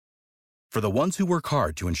For the ones who work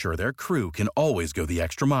hard to ensure their crew can always go the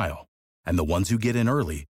extra mile, and the ones who get in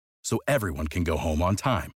early so everyone can go home on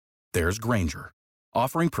time, there's Grainger,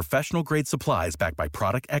 offering professional-grade supplies backed by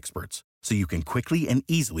product experts so you can quickly and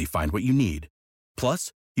easily find what you need.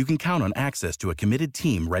 Plus, you can count on access to a committed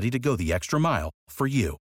team ready to go the extra mile for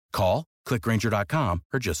you. Call, click Grainger.com,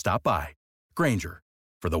 or just stop by. Grainger,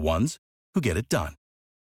 for the ones who get it done.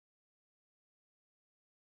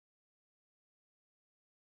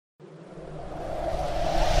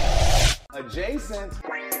 Adjacent.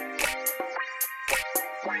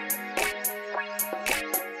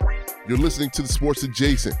 You're listening to the Sports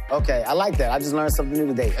Adjacent. Okay, I like that. I just learned something new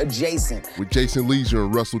today. Adjacent. With Jason Leisure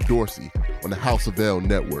and Russell Dorsey on the House of L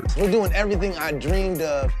Network. We're doing everything I dreamed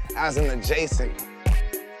of as an adjacent.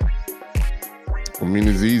 I mean,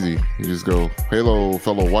 it's easy. You just go, hello,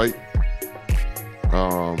 fellow white.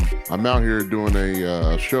 I'm out here doing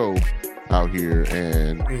a show out here,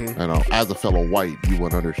 and as a fellow white, you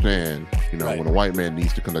would understand, right, when a white man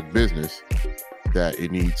needs to conduct business, that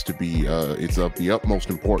it needs to be, it's of the utmost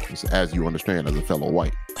importance, as you understand, as a fellow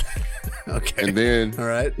white. Okay. And then, all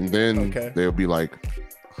right. And then they'll be like,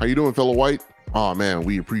 how you doing, fellow white? Oh man,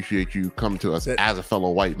 we appreciate you coming to us as a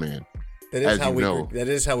fellow white man. That is that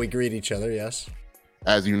is how we greet each other. Yes.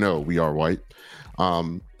 As you know, we are white.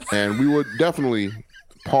 And we would definitely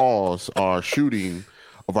pause our shooting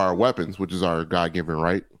of our weapons, which is our God-given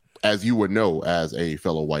right, as you would know, as a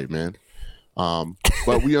fellow white man.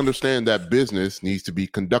 But we understand that business needs to be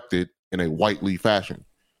conducted in a whitely fashion.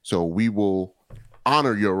 So we will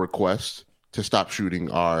honor your request to stop shooting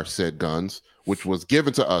our said guns, which was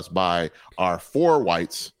given to us by our four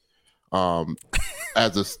whites,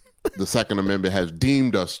 as the Second Amendment has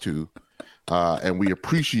deemed us to. And we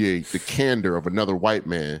appreciate the candor of another white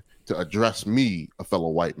man to address me, a fellow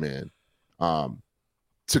white man,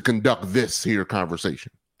 to conduct this here conversation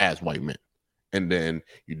as white men. And then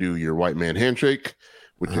you do your white man handshake,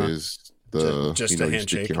 which is the just a you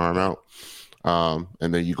handshake. stick your arm out,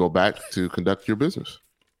 and then you go back to conduct your business.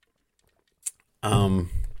 I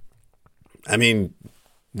mean,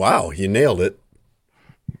 wow, you nailed it.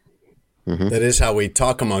 Mm-hmm. That is how we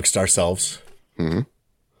talk amongst ourselves. Mm-hmm.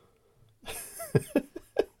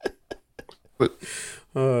 But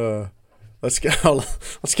let's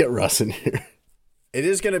get Russ in here. It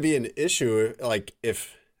is going to be an issue, like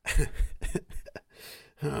if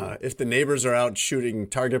the neighbors are out shooting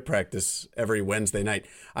target practice every Wednesday night.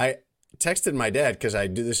 I texted my dad because I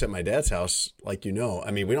do this at my dad's house, like you know.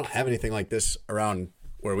 I mean, we don't have anything like this around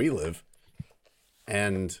where we live,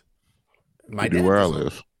 and my dad where I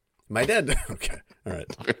live. My dad. Okay, all right.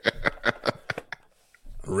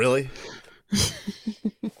 Really?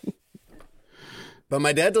 But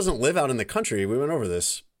my dad doesn't live out in the country. We went over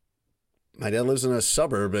this. My dad lives in a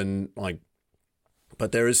suburb, and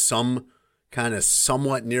but there is some kind of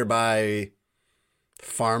somewhat nearby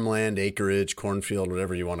farmland, acreage, cornfield,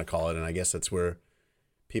 whatever you want to call it. And I guess that's where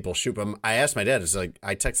people shoot. But I asked my dad,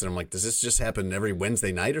 I texted him, does this just happen every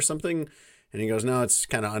Wednesday night or something? And he goes, no, it's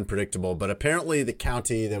kind of unpredictable. But apparently the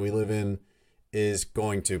county that we live in is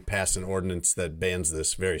going to pass an ordinance that bans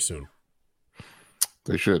this very soon.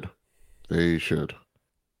 They should.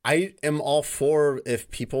 I am all for if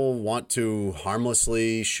people want to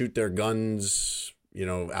harmlessly shoot their guns,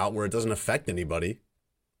 out where it doesn't affect anybody.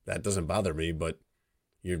 That doesn't bother me, but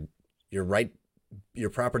you're right. Your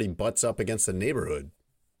property butts up against the neighborhood.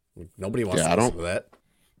 Nobody wants to listen to that.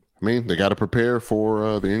 I mean, they got to prepare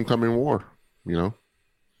for the incoming war, They're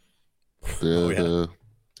going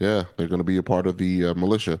to be a part of the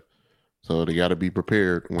militia. So they got to be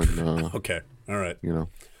prepared when. Okay. All right.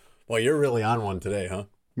 Well, you're really on one today, huh?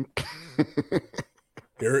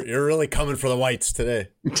 You're really coming for the whites today.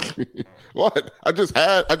 What? I just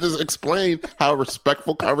explained how a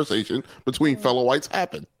respectful conversation between fellow whites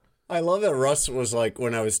happened. I love that Russ was like,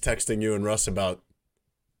 when I was texting you and Russ about,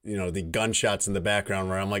 the gunshots in the background,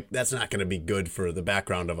 where I'm like, that's not going to be good for the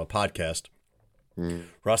background of a podcast.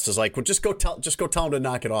 Russ is like, well, just go tell him to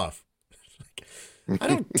knock it off. I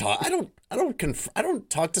don't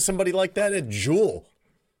talk to somebody like that at Jewel,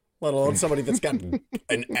 let alone somebody that's got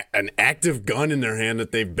an active gun in their hand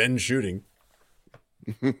that they've been shooting.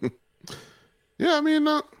 Yeah, I mean,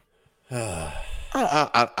 I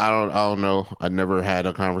don't know. I never had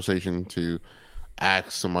a conversation to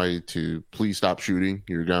ask somebody to please stop shooting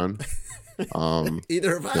your gun.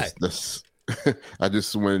 Either have I. I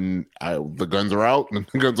just, when the guns are out and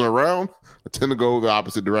the guns are around, I tend to go the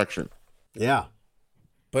opposite direction. Yeah.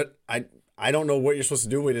 But I don't know what you're supposed to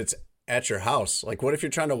do when it's at your house. Like, what if you're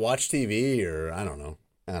trying to watch TV or I don't know,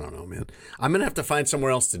 man. I'm going to have to find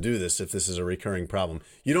somewhere else to do this if this is a recurring problem.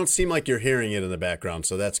 You don't seem like you're hearing it in the background,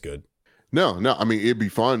 so that's good. No. I mean, it'd be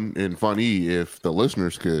fun and funny if the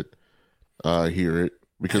listeners could hear it,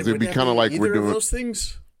 because it'd be kind of like we're doing those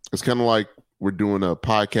things. It's kind of like we're doing a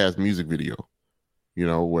podcast music video,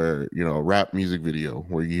 where a rap music video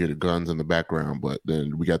where you hear the guns in the background, but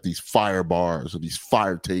then we got these fire bars or these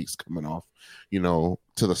fire takes coming off, to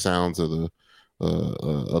the sounds of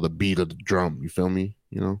the beat of the drum. You feel me?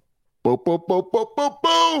 Boom, boom, boom, boom, boom,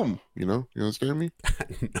 boom. You understand me?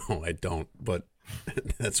 No, I don't, but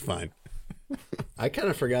that's fine. I kind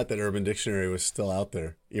of forgot that Urban Dictionary was still out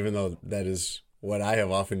there, even though that is what I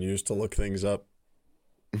have often used to look things up.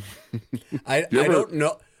 I don't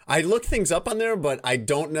know. I look things up on there, but I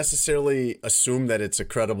don't necessarily assume that it's a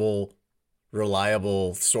credible,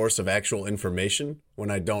 reliable source of actual information when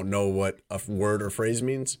I don't know what a word or phrase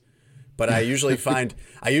means. But I usually find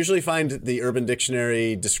the Urban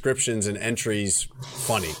Dictionary descriptions and entries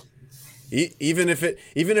funny. Even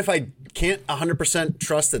if I can't 100%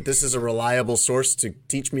 trust that this is a reliable source to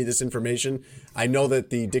teach me this information, I know that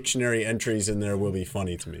the dictionary entries in there will be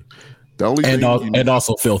funny to me. The only and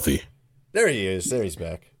also filthy. There he is. There he's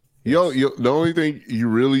back. The only thing you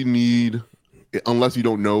really need, unless you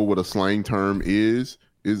don't know what a slang term is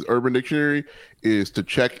Urban Dictionary, is to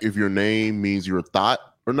check if your name means you're a thought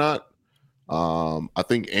or not. I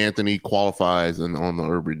think Anthony qualifies on the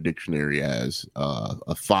Urban Dictionary as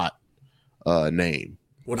a thought name.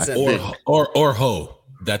 What does that mean? Or ho.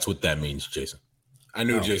 That's what that means, Jason. I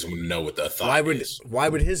knew Jason would know what the thought is. Why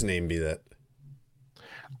would his name be that?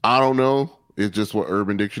 I don't know. It's just what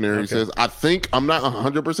Urban Dictionary says. I think, I'm not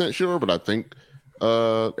 100% sure, but I think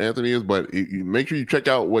Anthony is. But make sure you check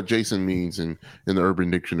out what Jason means in the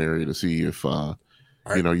Urban Dictionary to see if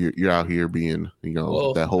you're out here being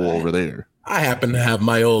that hole over there. I happen to have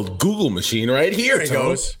my old Google machine right here. There he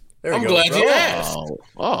goes. I'm glad you asked.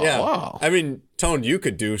 Oh, yeah. Wow. I mean, Tone, you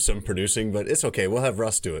could do some producing, but it's okay. We'll have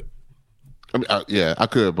Russ do it. I mean, I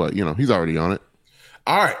could, but he's already on it.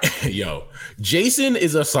 All right, yo, Jason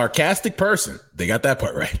is a sarcastic person. They got that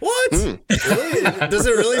part right. What? Really? Does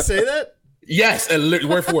it really say that? Yes,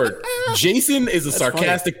 word for word. Jason is a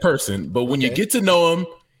sarcastic person, but when you get to know him,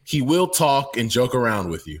 he will talk and joke around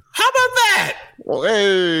with you. How about that? Well,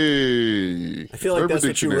 hey, I feel like that's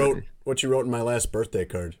what you wrote. What you wrote in my last birthday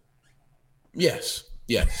card. Yes.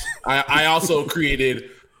 I also created.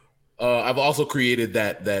 I've also created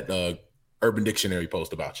that Urban Dictionary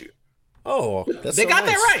post about you. Oh, they got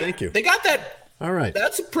that right. Thank you. They got that. All right.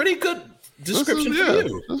 That's a pretty good description for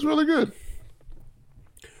you. That's really good.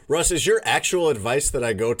 Russ, is your actual advice that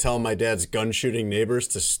I go tell my dad's gun shooting neighbors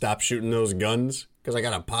to stop shooting those guns because I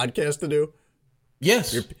got a podcast to do?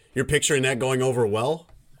 Yes. You're picturing that going over well?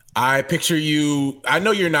 I picture you. I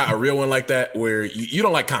know you're not a real one like that, where you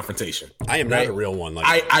don't like confrontation. I am not a real one like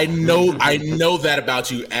that. I know that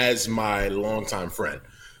about you as my longtime friend.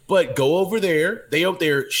 But go over there. They up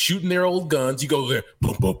there shooting their old guns. You go over there.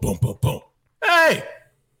 Boom, boom, boom, boom, boom.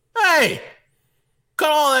 Hey, cut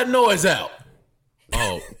all that noise out.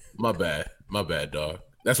 Oh, my bad, dog.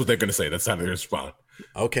 That's what they're gonna say. That's how they respond.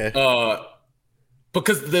 Okay.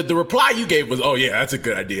 Because the reply you gave was, "Oh yeah, that's a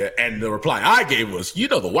good idea," and the reply I gave was,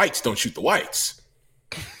 "The whites don't shoot the whites."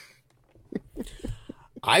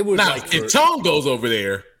 I would now if Tone goes over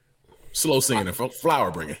there, slow singing and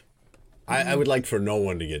flower bringing. I would like for no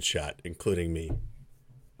one to get shot, including me.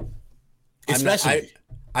 Especially,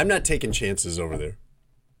 I'm not taking chances over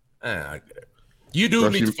there. You do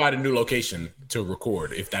need to find a new location to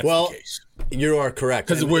record if that's the case. You are correct.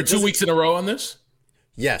 Because we're 2 weeks in a row on this?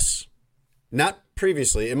 Yes. Not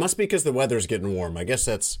previously. It must be because the weather's getting warm. I guess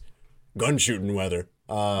that's gun shooting weather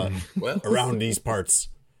around these parts.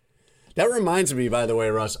 That reminds me, by the way,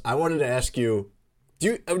 Russ, I wanted to ask you,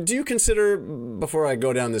 do you consider, before I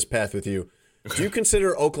go down this path with you, do you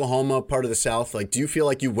consider Oklahoma part of the South? Like, do you feel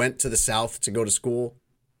like you went to the South to go to school?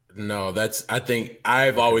 No, I think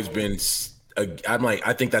I've always been,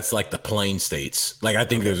 I think that's like the plain states. Like, I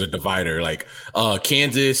think there's a divider, like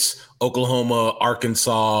Kansas, Oklahoma,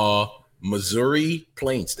 Arkansas, Missouri,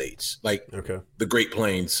 plain states, like the Great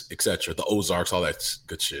Plains, etc., the Ozarks, all that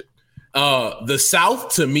good shit. The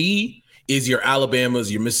South to me is your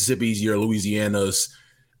Alabamas, your Mississippis, your Louisianas.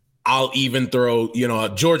 I'll even throw,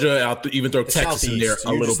 Georgia. I'll even throw Texas in there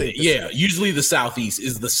a little bit. Yeah, usually the Southeast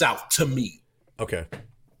is the South to me. Okay.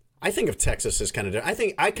 I think of Texas as kind of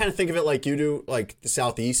different. I kind of think of it like you do, like the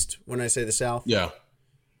Southeast when I say the South. Yeah.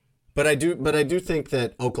 But I do think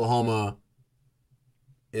that Oklahoma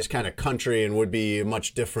is kind of country and would be a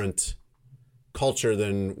much different culture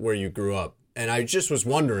than where you grew up. And I just was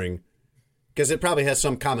wondering, because it probably has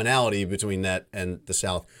some commonality between that and the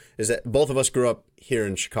South, is that both of us grew up here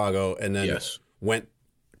in Chicago and then went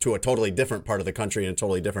to a totally different part of the country and a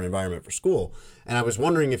totally different environment for school. And I was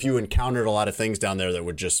wondering if you encountered a lot of things down there that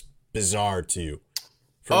were just bizarre to you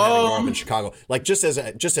from having grown up in Chicago. Like just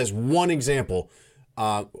as one example,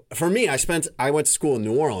 for me, I went to school in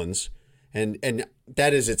New Orleans, and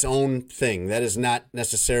that is its own thing. That is not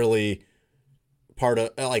necessarily part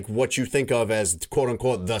of like what you think of as quote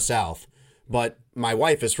unquote the South. But my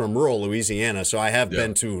wife is from rural Louisiana, so I have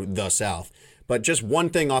been to the South. But just one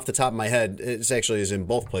thing off the top of my head, it actually is in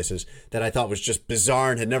both places, that I thought was just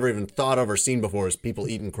bizarre and had never even thought of or seen before, is people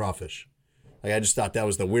eating crawfish. Like, I just thought that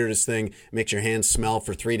was the weirdest thing. It makes your hands smell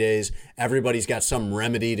for 3 days. Everybody's got some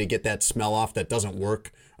remedy to get that smell off that doesn't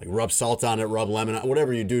work. Like rub salt on it, rub lemon on it,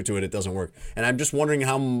 whatever you do to it, it doesn't work. And I'm just wondering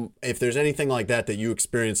if there's anything like that you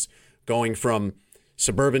experienced going from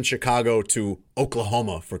suburban Chicago to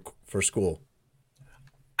Oklahoma for school.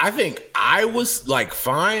 I think I was like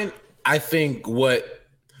fine. I think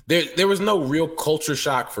there was no real culture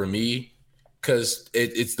shock for me because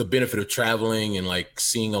it's the benefit of traveling and like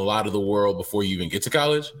seeing a lot of the world before you even get to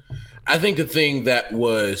college. I think the thing that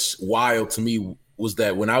was wild to me was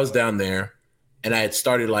that when I was down there and I had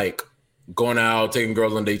started like going out, taking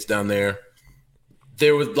girls on dates down there,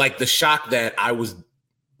 there was like the shock that I was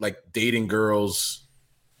like dating girls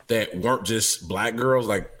that weren't just black girls,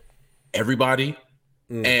 like everybody.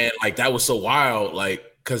 And like that was so wild, like,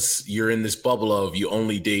 because you're in this bubble of you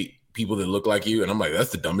only date people that look like you. And I'm like,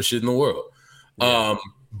 that's the dumbest shit in the world. Yeah.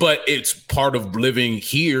 But it's part of living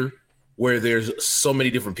here where there's so many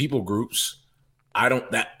different people groups.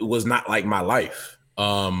 That was not like my life.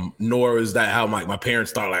 Nor is that how my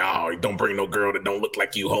parents thought, like, oh, don't bring no girl that don't look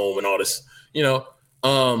like you home and all this, you know?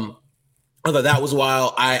 I thought that was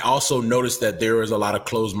wild. I also noticed that there was a lot of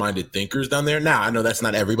closed-minded thinkers down there. Now, I know that's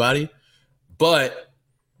not everybody, but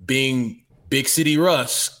being big city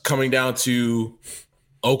Russ coming down to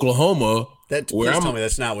Oklahoma. Please tell me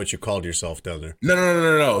that's not what you called yourself down there. No.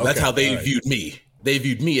 Okay, that's how they viewed me. They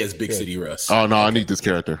viewed me as Big City Russ. Oh, no, I need this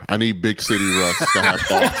character. I need Big City Russ to have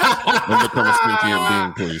thoughts. Let me become a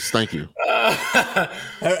sentient being, please. Thank you.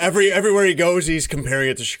 Everywhere he goes, he's comparing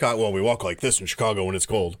it to Chicago. Well, we walk like this in Chicago when it's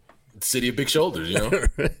cold. City of big shoulders, you know?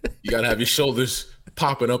 You got to have your shoulders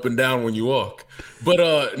popping up and down when you walk.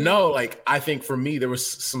 But no, like I think for me, there was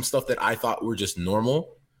some stuff that I thought were just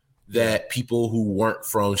normal that people who weren't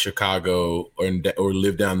from Chicago or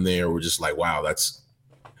lived down there were just like, wow, that's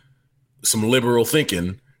some liberal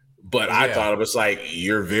thinking. But I thought it was like,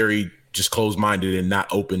 you're very just closed-minded and not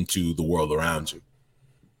open to the world around you.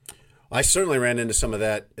 I certainly ran into some of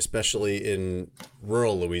that, especially in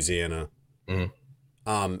rural Louisiana. Mm-hmm.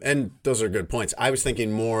 And those are good points. I was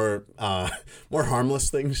thinking more harmless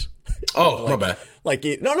things. Oh, my bad. Like,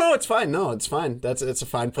 no, it's fine. No, it's fine. It's a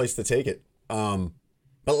fine place to take it.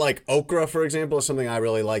 But like okra, for example, is something I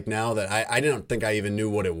really like now that I didn't think I even knew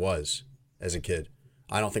what it was as a kid.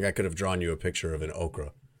 I don't think I could have drawn you a picture of an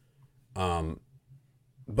okra.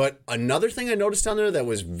 But another thing I noticed down there that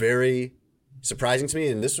was very surprising to me,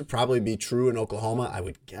 and this would probably be true in Oklahoma, I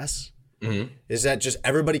would guess, is that just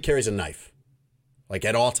everybody carries a knife. Like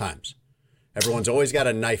at all times. Everyone's always got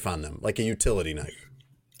a knife on them, like a utility knife.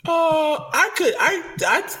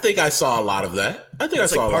 I think I saw a lot of that. I think I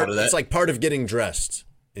saw a lot of that. It's like part of getting dressed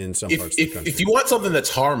in some parts of the country. If you want something that's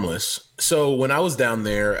harmless, so when I was down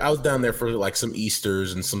there for like some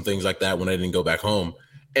Easters and some things like that when I didn't go back home.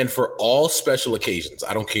 And for all special occasions,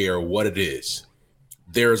 I don't care what it is,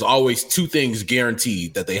 there's always two things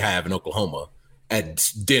guaranteed that they have in Oklahoma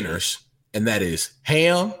at dinners, and that is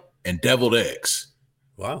ham and deviled eggs.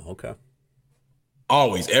 Wow, okay.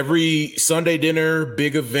 Always. Every Sunday dinner,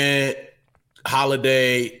 big event,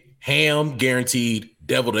 holiday, ham guaranteed,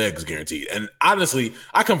 deviled eggs guaranteed. And honestly,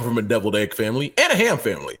 I come from a deviled egg family and a ham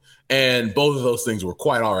family. And both of those things were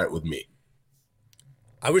quite all right with me.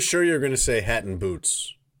 I was sure you were going to say hat and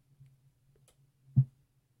boots.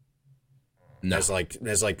 No. As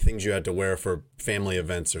like things you had to wear for family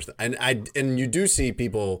events or and you do see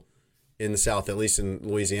people in the South, at least in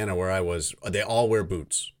Louisiana where I was, they all wear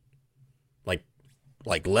boots.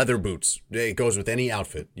 Like leather boots. It goes with any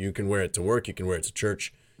outfit. You can wear it to work, you can wear it to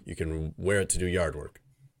church, you can wear it to do yard work.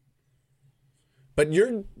 But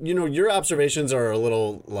your observations are a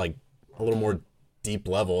little more deep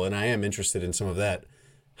level, and I am interested in some of that.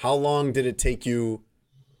 How long did it take you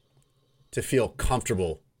to feel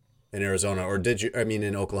comfortable in Arizona, or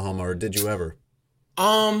in Oklahoma, or did you ever?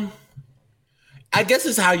 I guess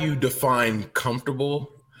it's how you define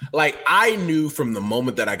comfortable. Like I knew from the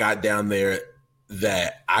moment that I got down there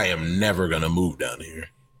that I am never going to move down here.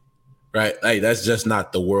 Right? Like that's just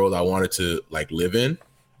not the world I wanted to like live in.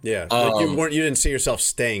 Yeah. You didn't see yourself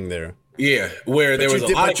staying there. Yeah, where there was a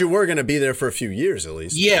lot. But you were going to be there for a few years at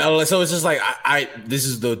least. Yeah, so it's just like I this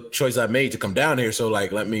is the choice I made to come down here. So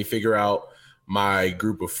like, let me figure out my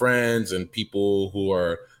group of friends and people who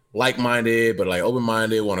are like-minded but like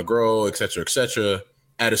open-minded, want to grow, et cetera,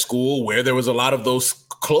 at a school where there was a lot of those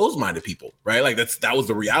closed-minded people, right? Like that was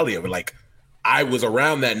the reality of it. Like I was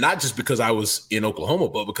around that not just because I was in Oklahoma,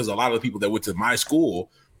 but because a lot of the people that went to my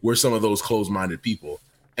school were some of those closed-minded people.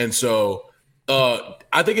 And so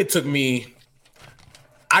I think it took me.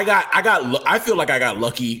 I feel like I got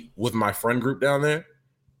lucky with my friend group down there,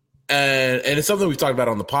 and it's something we talked about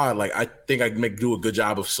on the pod. Like I think I do a good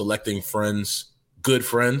job of selecting friends, good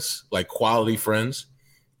friends, like quality friends,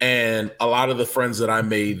 and a lot of the friends that I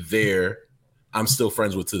made there, I'm still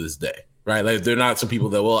friends with to this day. Right? Like they're not some people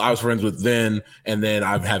that I was friends with then, and then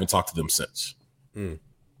I haven't talked to them since. Mm.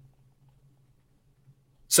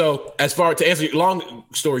 So as far to answer, long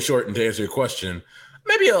story short, and to answer your question,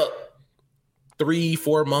 maybe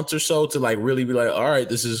 3-4 months or so to like really be like, all right,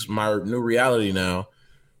 this is my new reality now.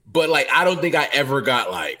 But like, I don't think I ever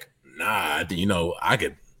got like, nah, I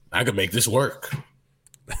could make this work.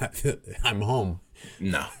 I'm home.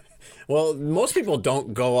 No. Well, most people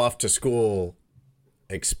don't go off to school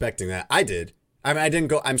expecting that. I did. I mean, I didn't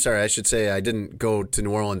go. I'm sorry. I should say I didn't go to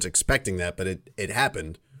New Orleans expecting that, but it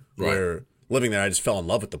happened. Right. Where living there, I just fell in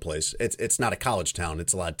love with the place. It's not a college town.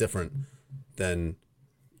 It's a lot different than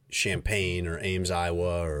Champaign or Ames,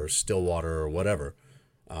 Iowa, or Stillwater or whatever.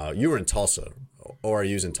 You were in Tulsa, or are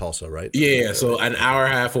you in Tulsa, right? Yeah, so an hour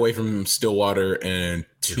and a half away from Stillwater and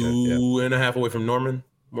two and a half away from Norman,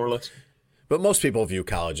 more or less. But most people view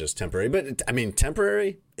college as temporary. But, I mean,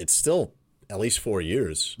 temporary, it's still at least 4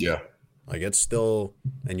 years. Yeah. Like, it's still,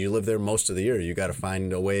 and you live there most of the year. You got to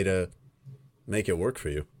find a way to make it work for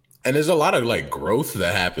you. And there's a lot of, like, growth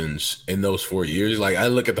that happens in those 4 years. Like, I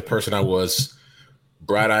look at the person I was,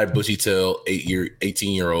 bright-eyed, bushy-tailed,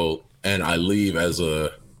 18-year-old, and I leave as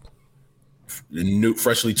a new,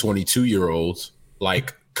 freshly 22-year-old,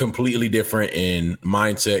 like, completely different in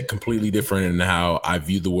mindset, completely different in how I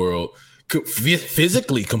view the world,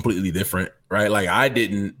 physically completely different, right? Like, I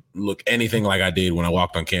didn't look anything like I did when I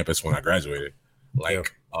walked on campus when I graduated.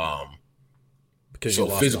 Like, because you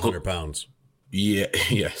lost 100 pounds. Yeah,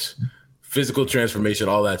 yes. Physical transformation,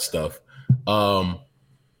 all that stuff. And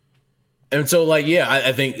so, like, yeah,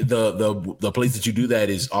 I think the place that you do that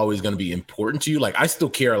is always going to be important to you. Like, I still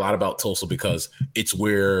care a lot about Tulsa because it's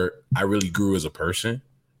where I really grew as a person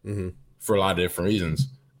for a lot of different reasons.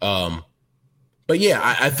 But yeah,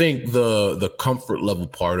 I think the comfort level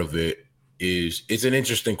part of it it's an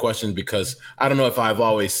interesting question because I don't know if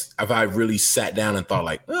I really sat down and thought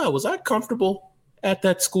like, oh, was I comfortable at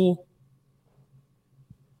that school?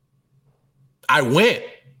 I went,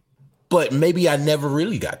 but maybe I never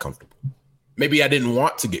really got comfortable. Maybe I didn't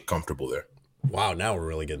want to get comfortable there. Wow, now we're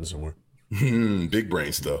really getting somewhere. Big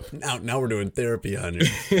brain stuff. Now we're doing therapy on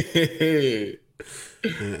you.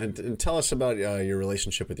 and tell us about your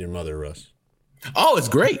relationship with your mother, Russ. Oh, it's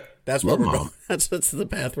great. That's where we're going. That's the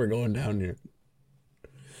path we're going down here.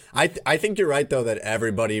 I think you're right though that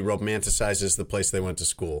everybody romanticizes the place they went to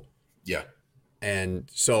school. Yeah. And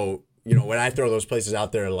so, when I throw those places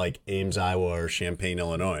out there like Ames, Iowa or Champaign,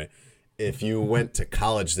 Illinois, if you went to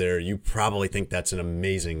college there, you probably think that's an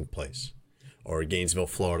amazing place, or Gainesville,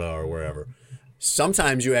 Florida, or wherever.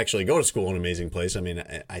 Sometimes you actually go to school in an amazing place. I mean,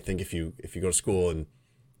 I think if you go to school in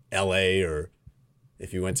L.A. or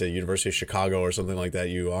if you went to University of Chicago or something like that,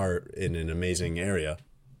 you are in an amazing area.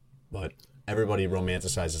 But everybody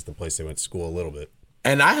romanticizes the place they went to school a little bit.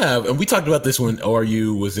 And we talked about this when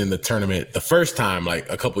ORU was in the tournament the first time, like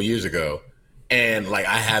a couple years ago. And like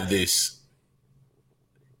I have this.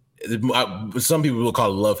 Some people will call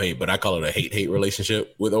it love-hate, but I call it a hate-hate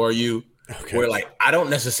relationship with ORU, where like I don't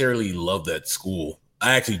necessarily love that school.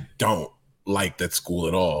 I actually don't like that school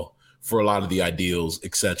at all for a lot of the ideals,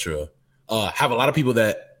 etc. Have a lot of people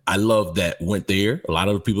that I love that went there. A lot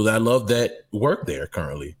of the people that I love that work there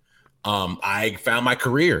currently. I found my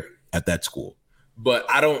career at that school, but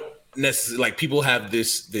I don't necessarily like people have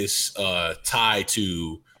this tie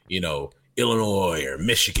to Illinois or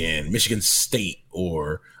Michigan State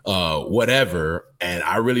or whatever. And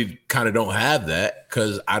I really kind of don't have that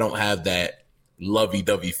because I don't have that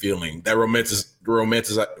lovey-dovey feeling, that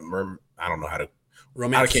I don't know how to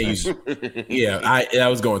I can't use yeah, I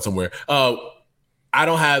was going somewhere. I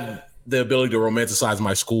don't have the ability to romanticize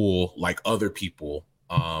my school like other people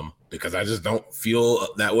because I just don't feel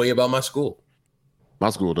that way about my school. My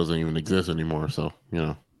school doesn't even exist anymore, so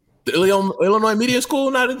The Illinois Media School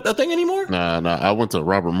not a thing anymore? Nah. I went to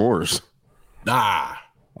Robert Morris.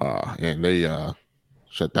 And they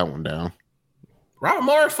shut that one down. Robert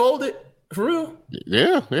Morris folded. For real?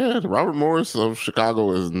 Yeah. Robert Morris of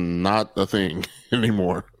Chicago is not a thing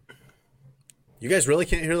anymore. You guys really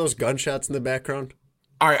can't hear those gunshots in the background?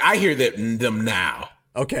 All right, I hear them now.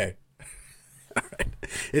 Okay. All right.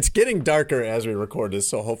 It's getting darker as we record this,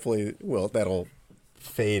 so hopefully, that'll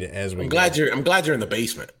fade as we. I'm glad you're in the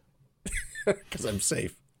basement because I'm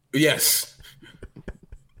safe. Yes.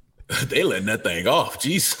 They letting that thing off.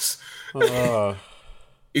 Jesus.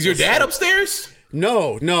 Is your dad upstairs?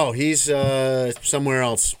 No, he's somewhere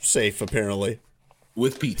else safe apparently.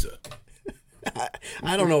 With pizza.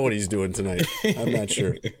 I don't know what he's doing tonight. I'm not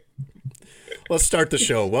sure. Let's start the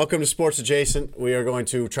show. Welcome to Sports Adjacent. We are going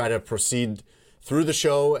to try to proceed through the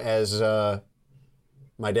show as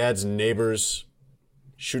my dad's neighbors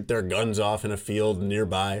shoot their guns off in a field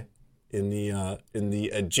nearby in the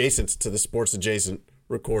adjacent to the Sports Adjacent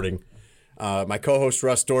recording. My co-host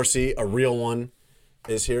Russ Dorsey, a real one,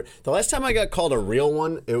 is here. The last time I got called a real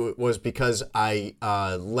one, it was because I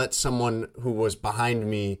let someone who was behind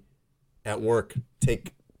me at work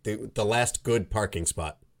take the last good parking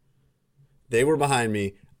spot. They were behind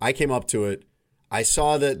me. I came up to it. I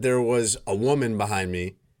saw that there was a woman behind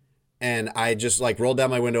me, and I just rolled down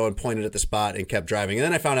my window and pointed at the spot and kept driving. And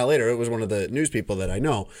then I found out later it was one of the news people that I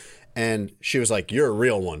know, and she was like, "You're a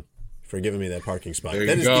real one for giving me that parking spot." There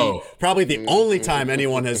that you is go. probably the only time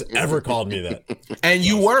anyone has ever called me that. And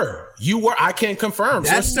you were. I can confirm.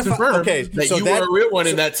 That's okay. That so you were a real one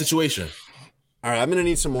in that situation. All right, I'm going to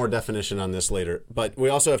need some more definition on this later. But we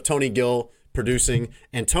also have Tony Gill producing.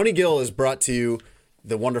 And Tony Gill is brought to you,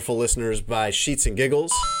 the wonderful listeners, by Sheets and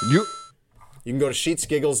Giggles. You can go to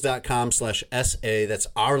sheetsgiggles.com/SA. That's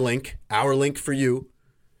our link for you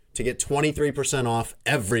to get 23% off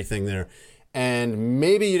everything there. And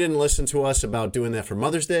maybe you didn't listen to us about doing that for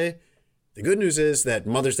Mother's Day. The good news is that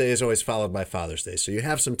Mother's Day is always followed by Father's Day. So you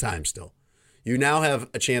have some time still. You now have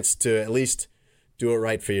a chance to at least do it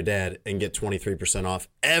right for your dad and get 23% off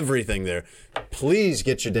everything there. Please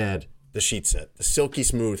get your dad the sheet set. The silky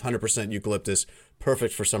smooth, 100% eucalyptus,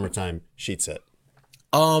 perfect for summertime sheet set.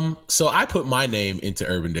 So I put my name into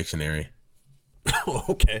Urban Dictionary.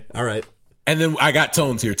 Okay. All right. And then I got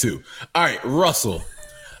Tones here too. All right, Russell.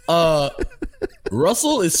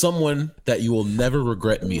 Russell is someone that you will never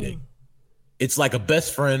regret meeting. It's like a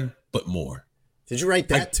best friend, but more. Did you write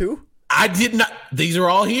that too? I did not. These are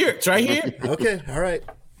all here. It's right here. Okay. All right.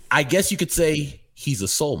 I guess you could say he's a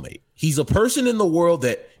soulmate. He's a person in the world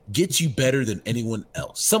that gets you better than anyone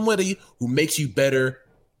else. Somebody who makes you better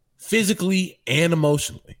physically and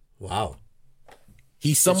emotionally. Wow.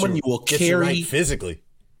 He's someone you will carry you right physically.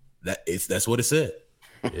 That's what it said.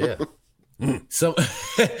 Yeah. So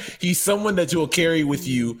he's someone that you will carry with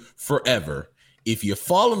you forever. If you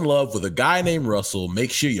fall in love with a guy named Russell, make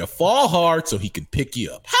sure you fall hard so he can pick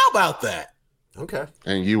you up. How about that? Okay.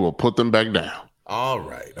 And you will put them back down. All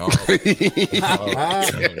right. All right.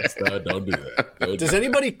 Don't do that. Does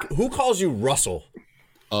anybody who calls you Russell?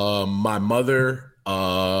 My mother.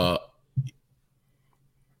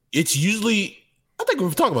 It's usually. I think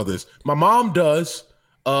we've talked about this. My mom does.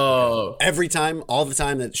 Every time, all the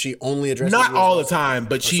time that she only addresses. Not you all the Russell? time,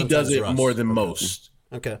 but she does it Russ? more than most.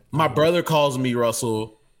 Okay. My brother calls me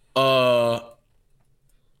Russell.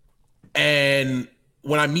 And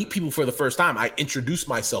when I meet people for the first time, I introduce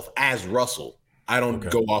myself as Russell. I don't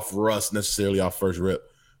go off Russ necessarily off first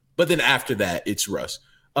rip. But then after that, it's Russ.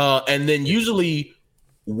 And then usually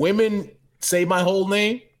women say my whole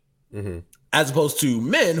name as opposed to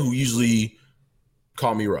men who usually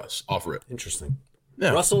call me Russ off rip. Interesting.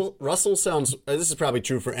 Yeah. Russell sounds, this is probably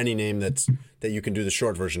true for any name that you can do the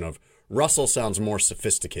short version of. Russell sounds more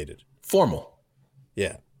sophisticated. Formal.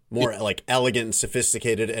 Yeah. More like elegant and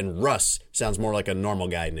sophisticated, and Russ sounds more like a normal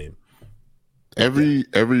guy name. Every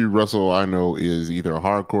Russell I know is either a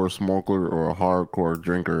hardcore smoker or a hardcore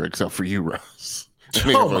drinker, except for you, Russ.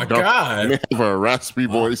 Oh my God. They have a raspy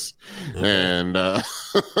voice. And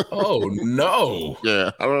oh no.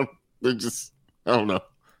 Yeah, I don't know.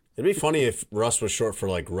 It'd be funny if Russ was short for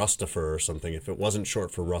like Rustifer or something, if it wasn't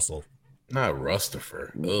short for Russell. Not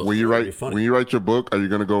Rustifer. When you write your book, are you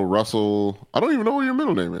gonna go Russell? I don't even know what your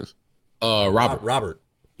middle name is. Robert. Robert.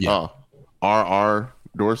 Yeah. R.R.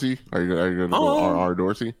 Dorsey? Are you gonna go R.R.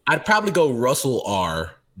 Dorsey? I'd probably go Russell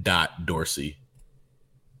R. Dorsey.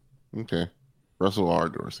 Okay. Russell R.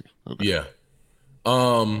 Dorsey. Okay. Yeah.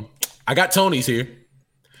 I got Tony's here.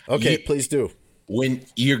 Okay, please do. When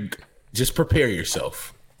you're just prepare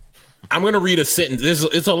yourself. I'm gonna read a sentence.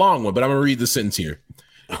 It's a long one, but I'm gonna read the sentence here.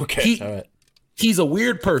 Okay. All right. He's a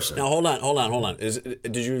weird person. Now hold on. Is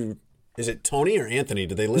it Tony or Anthony?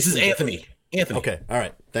 Did they listen? This is Anthony. Anthony. Okay. All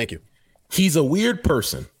right. Thank you. He's a weird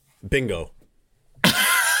person. Bingo.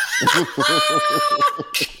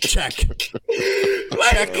 Check.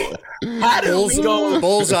 Like, how do we go?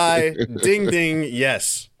 Bullseye. Ding, ding.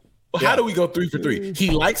 Yes. How do we go 3 for 3?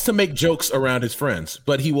 He likes to make jokes around his friends,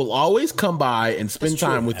 but he will always come by and spend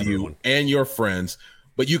time with you and your friends.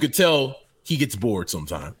 But you could tell he gets bored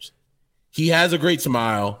sometimes. He has a great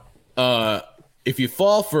smile. If you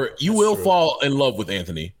fall for, you will fall in love with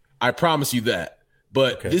Anthony. I promise you that.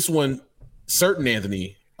 But this one, certain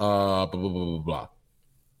Anthony, blah, blah, blah, blah, blah.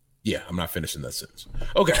 Yeah, I'm not finishing that sentence.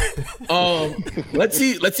 Okay. Let's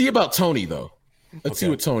see about Tony though. Let's see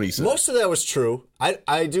what Tony said. Most of that was true.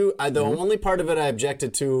 The only part of it I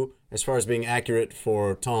objected to, as far as being accurate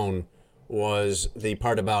for tone, was the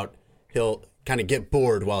part about he'll kind of get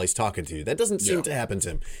bored while he's talking to you. That doesn't seem to happen to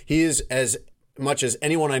him. He is, as much as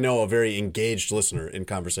anyone I know, a very engaged listener in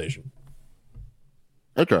conversation.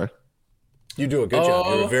 Okay. You do a good job.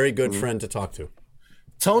 You're a very good friend to talk to.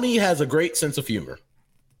 Tony has a great sense of humor.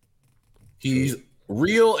 He's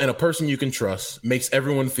real and a person you can trust, makes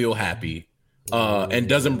everyone feel happy. And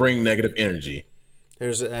doesn't bring negative energy.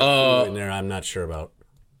 There's an in there I'm not sure about.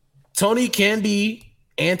 Tony can be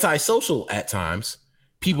antisocial at times.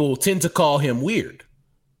 People tend to call him weird.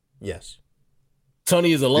 Yes.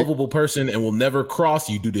 Tony is a lovable person and will never cross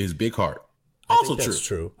you due to his big heart. Also true. That's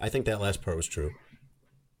true. I think that last part was true.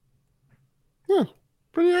 Yeah,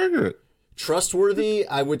 pretty accurate. Trustworthy,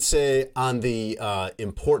 I would say, on the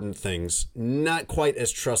important things. Not quite as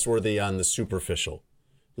trustworthy on the superficial.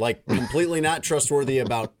 Like, completely not trustworthy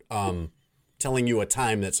about telling you a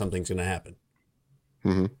time that something's going to happen.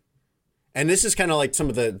 Mm-hmm. And this is kind of like some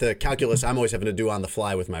of the calculus I'm always having to do on the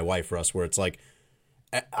fly with my wife, Russ, where it's like,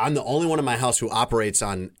 I'm the only one in my house who operates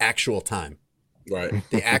on actual time. Right.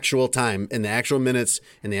 The actual time and the actual minutes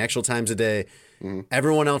and the actual times a day. Mm-hmm.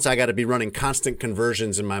 Everyone else, I got to be running constant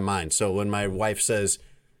conversions in my mind. So when my wife says,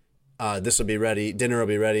 this will be ready, dinner will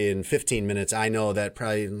be ready in 15 minutes, I know that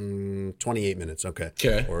probably 28 minutes, okay.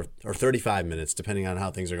 Or 35 minutes, depending on how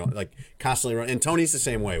things are going. Like, constantly running. And Tony's the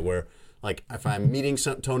same way, where, like, if I'm meeting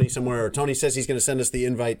Tony somewhere, or Tony says he's going to send us the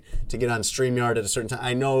invite to get on StreamYard at a certain time,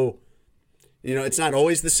 I know, it's not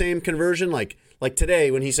always the same conversion. Like today,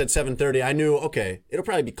 when he said 7:30, I knew, okay, it'll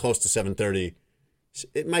probably be close to 7:30.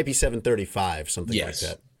 It might be 7:35, something like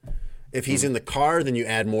that. If he's in the car, then you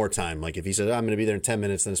add more time. Like if he says, I'm going to be there in 10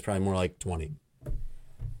 minutes, then it's probably more like 20.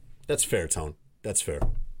 That's fair, Tone. That's fair.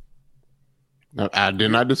 I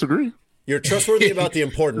did not disagree. You're trustworthy about the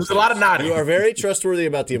important things. There's a lot of nodding. You are very trustworthy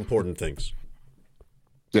about the important things.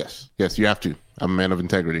 Yes, you have to. I'm a man of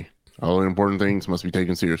integrity. All the important things must be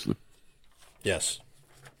taken seriously. Yes.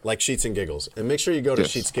 Like Sheets and Giggles. And make sure you go to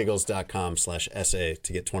sheetsgiggles.com/SA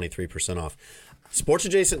to get 23% off. Sports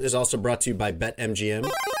Adjacent is also brought to you by BetMGM.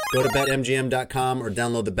 Go to BetMGM.com or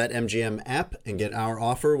download the BetMGM app and get our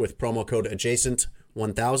offer with promo code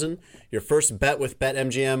ADJACENT1000. Your first bet with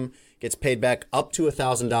BetMGM gets paid back up to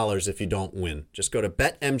 $1,000 if you don't win. Just go to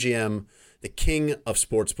BetMGM, the king of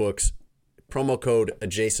sportsbooks, promo code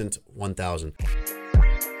ADJACENT1000.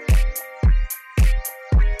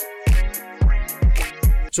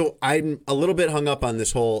 So I'm a little bit hung up on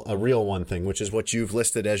this whole a real one thing, which is what you've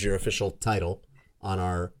listed as your official title on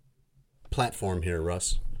our platform here,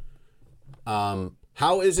 Russ.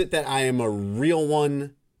 How is it that I am a real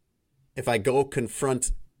one if I go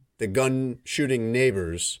confront the gun shooting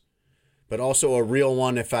neighbors, but also a real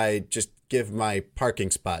one if I just give my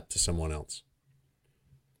parking spot to someone else?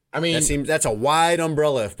 I mean, that's a wide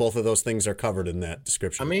umbrella if both of those things are covered in that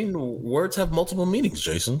description. I mean, words have multiple meanings,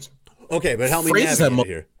 Jason. Okay, but help me navigate it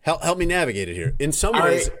here. Help me navigate it here. In some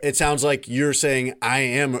ways, it sounds like you're saying I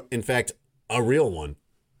am, in fact, a real one.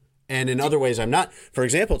 And in other ways, I'm not. For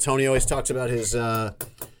example, Tony always talks about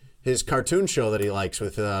his cartoon show that he likes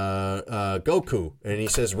with Goku. And he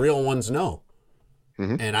says real ones know.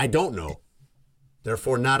 Mm-hmm. And I don't know.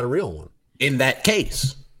 Therefore, not a real one. In that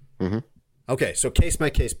case. Mm-hmm. Okay, so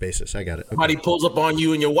case-by-case basis. I got it. Okay. Somebody pulls up on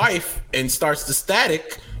you and your wife and starts to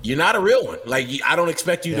static, you're not a real one. Like, I don't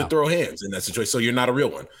expect you to throw hands in that situation, so you're not a real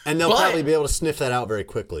one. And they'll probably be able to sniff that out very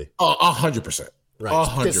quickly. 100%. Right.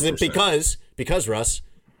 100%. Because, Russ,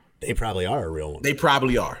 they probably are a real one. They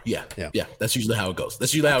probably are. Yeah. That's usually how it goes.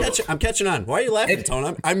 I'm catching on. Why are you laughing,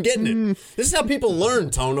 Tone? I'm getting it. This is how people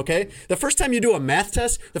learn, Tone, okay? The first time you do a math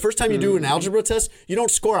test, the first time you do an algebra test, you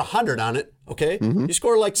don't score 100 on it, okay? Mm-hmm. You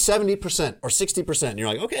score like 70% or 60%. And you're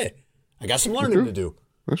like, okay, I got some learning to do.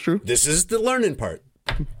 That's true. This is the learning part.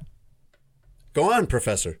 Go on,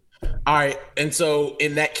 Professor. All right. And so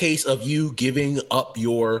in that case of you giving up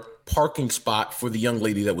your parking spot for the young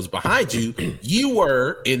lady that was behind you, you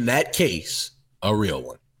were, in that case, a real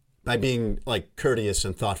one. By being, like, courteous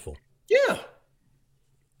and thoughtful. Yeah.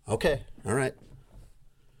 Okay. All right.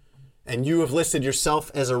 And you have listed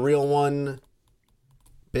yourself as a real one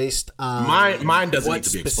based on mine doesn't need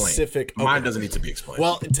to be specific, explained. Mine doesn't need to be explained.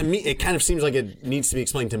 Well, to me, it kind of seems like it needs to be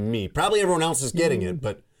explained to me. Probably everyone else is getting it,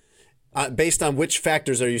 but based on which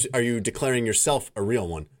factors are you declaring yourself a real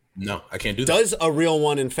one? No, I can't do that. Does a real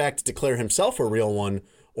one, in fact, declare himself a real one,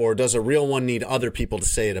 or does a real one need other people to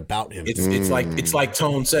say it about him? It's like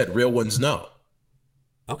Tone said. Real ones know.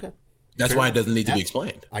 Okay. That's why it doesn't need to be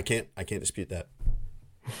explained. I can't dispute that.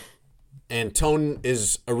 And Tone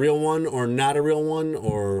is a real one or not a real one,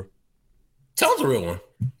 or Tone's a real one.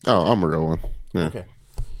 Oh, I'm a real one. Yeah. Okay.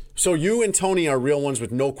 So you and Tony are real ones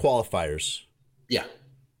with no qualifiers. Yeah.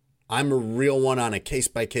 I'm a real one on a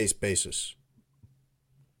case-by-case basis.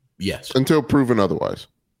 Yes. Until proven otherwise.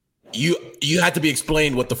 You had to be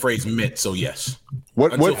explained what the phrase meant, so yes.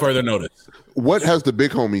 What Further notice. What has the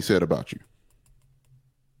big homie said about you?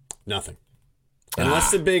 Nothing.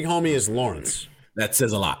 Unless the big homie is Lawrence. That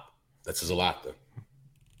says a lot. That says a lot, though.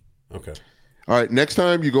 Okay. All right. Next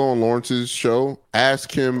time you go on Lawrence's show,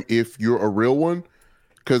 ask him if you're a real one,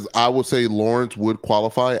 because I would say Lawrence would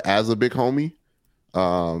qualify as a big homie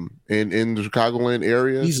in the Chicagoland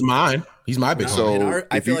area. He's mine. He's my big homie. So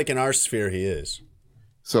I feel like in our sphere he is.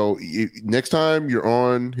 So next time you're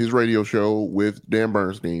on his radio show with Dan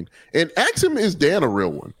Bernstein, and ask him, is Dan a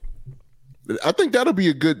real one? I think that'll be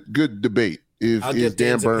a good debate. I'll Is get Dan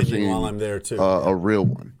Dan's opinion Bernstein while I'm there too. A real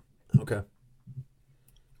one? Okay.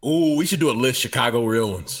 Ooh, we should do a list Chicago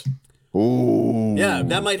real ones. Ooh. Yeah,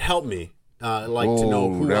 that might help me. To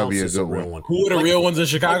know who else is a real one. Who are the real ones in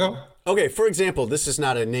Chicago? Okay, for example, this is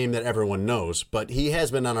not a name that everyone knows, but he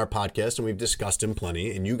has been on our podcast and we've discussed him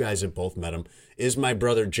plenty, and you guys have both met him. Is my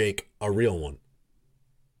brother Jake a real one?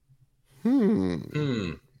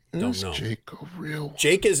 Don't know. Jake a real one?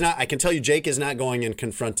 Jake is not. I can tell you, Jake is not going and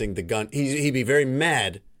confronting the gun. He'd be very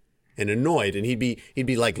mad and annoyed, and he'd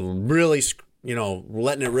be like really,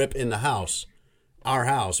 letting it rip in the house, our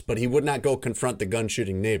house. But he would not go confront the gun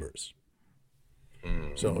shooting neighbors.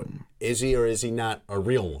 So, is he or is he not a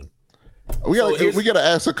real one? We got to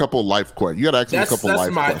ask a couple life questions. You got to ask him a couple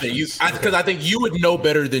life questions. That's my thing. Because I think you would know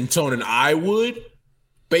better than Tone and I would,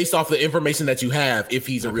 based off the information that you have, if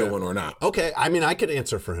he's a real one or not. Okay, I mean, I could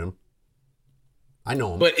answer for him. I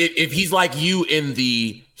know him. But if he's like you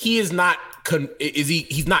he is not.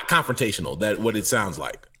 He's not confrontational. That what it sounds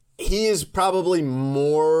like. He is probably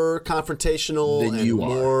more confrontational than and you are.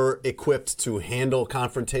 More equipped to handle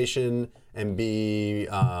confrontation and be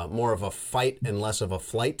more of a fight and less of a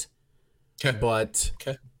flight. Okay.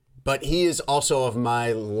 But he is also of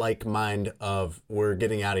my like mind of we're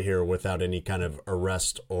getting out of here without any kind of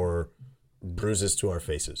arrest or bruises to our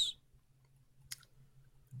faces.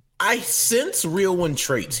 I sense real one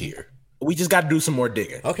traits here. We just got to do some more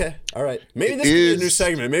digging. Okay, all right. Maybe this could be a new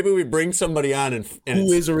segment. Maybe we bring somebody on and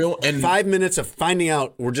who is a real one? And 5 minutes of finding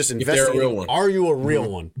out. We're just investigating. They're a real one. Are you a real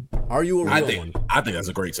one? Are you a real one? I think that's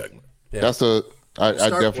a great segment. Yeah. That's I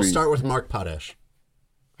definitely. We'll start with Mark Potash.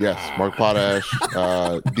 Yes, Mark Potash,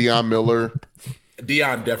 Deion Miller.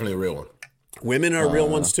 Deion definitely a real one. Women are real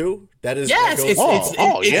ones too. That is yes. It's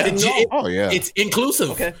inclusive.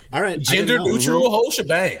 Okay, all right. Gender neutral, whole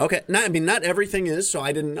shebang. Okay, not everything is. So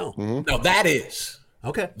I didn't know. No, that is.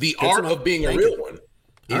 Okay. The art of being a real one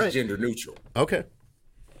is gender neutral. Okay.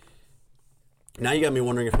 Now you got me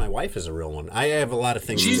wondering if my wife is a real one. I have a lot of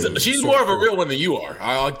things. She's more of a real one than you are.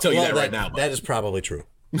 I'll tell you that right now. That is probably true.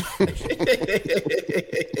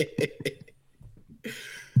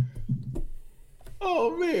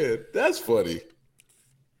 Oh man, that's funny.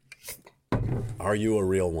 Are you a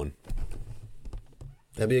real one?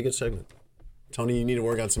 That'd be a good segment. Tony, you need to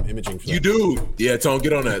work on some imaging for that. You do. Yeah, Tone,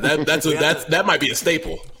 get on that. That might be a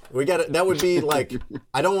staple. We got it. That would be like,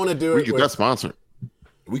 I don't want to do it. We get that sponsored.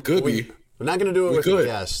 We could be. We're not going to do it with a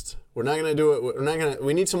guest. We're not going to do it.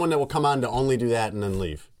 We need someone that will come on to only do that and then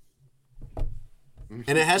leave.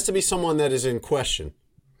 And it has to be someone that is in question.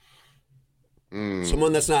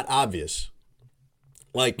 Someone that's not obvious.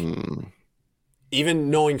 Like, even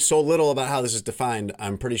knowing so little about how this is defined,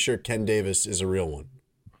 I'm pretty sure Ken Davis is a real one.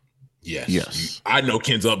 Yes. I know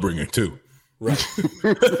Ken's upbringing too. Right.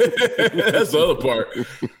 That's the other part.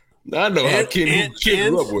 I know how Ken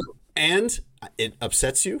grew up with. And it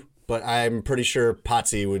upsets you, but I'm pretty sure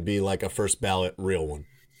Potsy would be like a first ballot real one.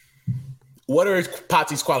 What are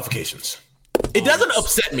Potsy's qualifications? It doesn't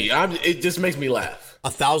upset me. It just makes me laugh.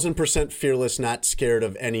 1,000% fearless, not scared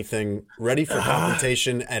of anything, ready for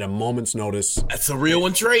confrontation at a moment's notice. That's a real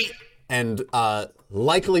one trait. And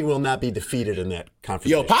likely will not be defeated in that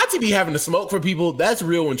confrontation. Yo, Potsy be having to smoke for people. That's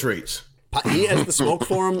real one traits. He has the smoke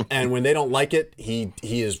for him, and when they don't like it, he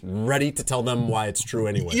is ready to tell them why it's true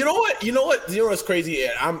anyway. You know what's crazy?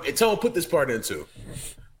 Someone put this part in too.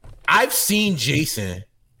 I've seen Jason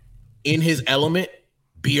in his element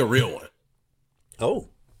be a real one. Oh,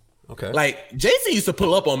 okay. Like Jason used to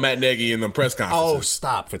pull up on Matt Nagy in the press conferences. Oh,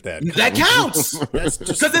 stop with that. That counts. That's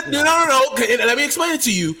just No. Let me explain it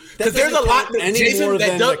to you. Because there's a lot that any Jason more that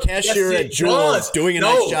than does. the cashier at Jewel's doing a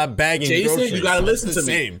nice job bagging Jason, groceries. you got to listen It's to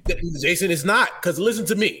the me. same. Jason is not. Because listen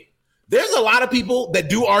to me. There's a lot of people that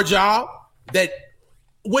do our job that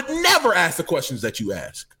would never ask the questions that you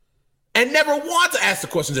ask, and never want to ask the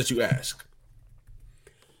questions that you ask.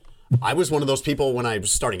 I was one of those people when I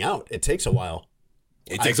was starting out. It takes a while.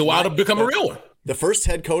 It takes a while to become a real one. The first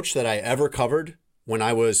head coach that I ever covered when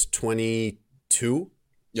I was 22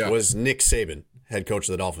 was Nick Saban, head coach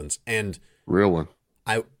of the Dolphins. And Real one.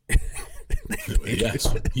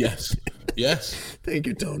 Yes. Thank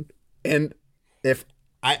you, Tone. And if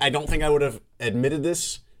I don't think I would have admitted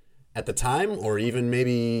this at the time or even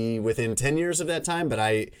maybe within 10 years of that time, but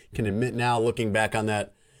I can admit now, looking back on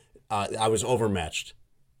that, I was overmatched.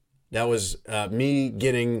 That was me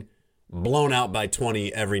getting blown out by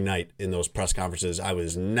 20 every night in those press conferences. I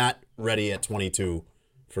was not ready at 22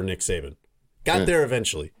 for Nick Saban. Got there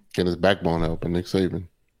eventually. Get his backbone out, but Nick Saban.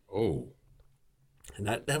 Oh. And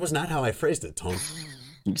that was not how I phrased it, Tone.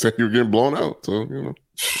 You said you were getting blown out, so, you know.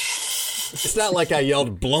 It's not like I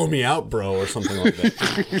yelled, "Blow me out, bro," or something like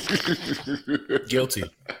that. Guilty.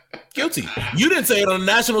 You didn't say it on a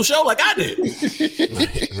national show like I did.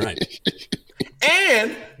 Right.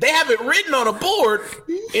 And they have it written on a board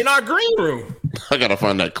in our green room. I got to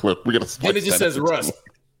find that clip. We got to. And it just says Russ.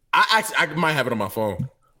 I might have it on my phone.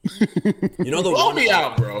 You know, Blow me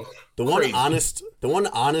out, bro. The one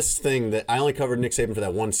honest thing that I only covered Nick Saban for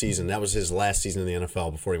that one season. That was his last season in the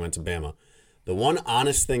NFL before he went to Bama. The one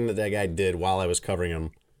honest thing that guy did while I was covering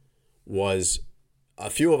him was a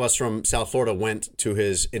few of us from South Florida went to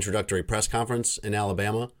his introductory press conference in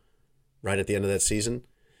Alabama right at the end of that season.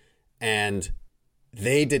 And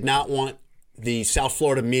they did not want the South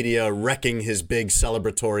Florida media wrecking his big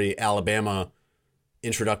celebratory Alabama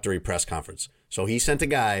introductory press conference. So he sent a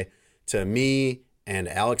guy to me and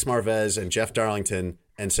Alex Marvez and Jeff Darlington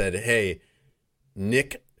and said, "Hey,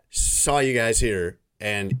 Nick saw you guys here,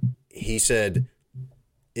 and he said,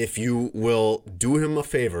 if you will do him a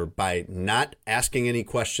favor by not asking any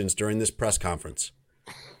questions during this press conference,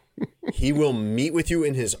 he will meet with you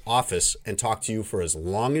in his office and talk to you for as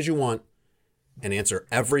long as you want and answer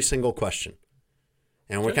every single question."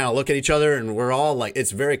 And we kind of look at each other and we're all like,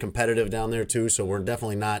 it's very competitive down there too. So we're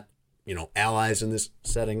definitely not, allies in this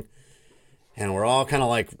setting. And we're all kind of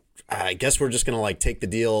like, I guess we're just going to like take the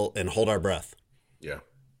deal and hold our breath. Yeah.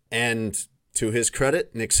 And to his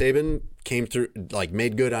credit, Nick Saban came through, like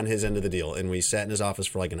made good on his end of the deal. And we sat in his office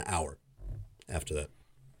for like an hour after that.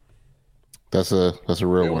 That's a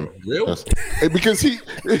real one. Real? Because he.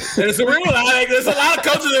 It's a real one. There's a lot of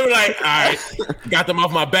coaches that were like, all right, got them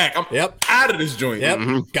off my back. I'm out of this joint. Yep.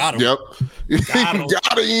 Mm-hmm. Got him. Yep.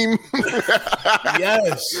 Got him.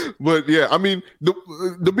 Yes. But yeah, I mean,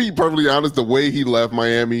 to be perfectly honest, the way he left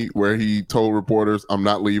Miami, where he told reporters, "I'm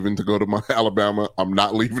not leaving to go to Alabama. I'm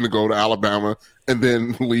not leaving to go to Alabama," and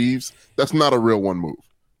then leaves. That's not a real one move.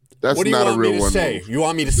 That's what do you not want a real me to one say? move. You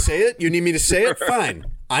want me to say it? You need me to say it? Fine.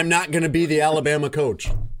 I'm not going to be the Alabama coach.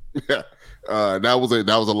 Yeah, that was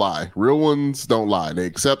a lie. Real ones don't lie. They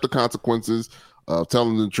accept the consequences of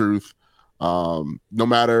telling the truth, no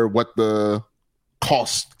matter what the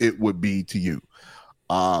cost it would be to you.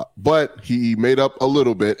 But he made up a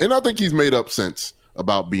little bit, and I think he's made up since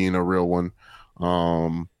about being a real one,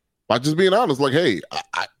 by just being honest. Like, hey,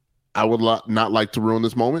 I would not like to ruin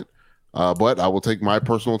this moment, but I will take my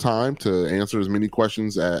personal time to answer as many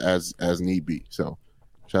questions as need be. So.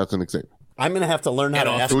 Shout out to Nick Saban. I'm going to have to learn how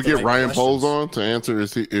to ask. Can we get Ryan questions. Poles on to answer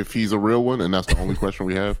if he's a real one? And that's the only question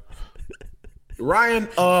we have. Ryan,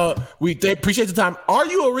 we appreciate the time. Are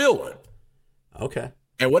you a real one? Okay.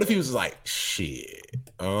 And what if he was like, shit?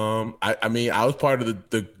 I mean, I was part of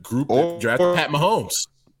the group that drafted Pat Mahomes.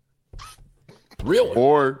 Real one.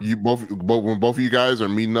 Or when both of you guys are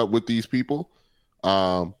meeting up with these people,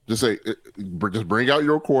 just bring out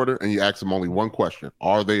your recorder and you ask them only one question: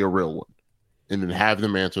 are they a real one? And then have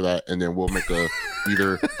them answer that, and then we'll make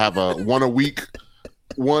either have a one a week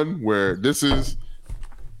one where this is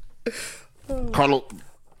Carl.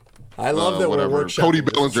 I love that we're workshopping. Cody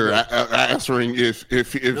Bellinger answering if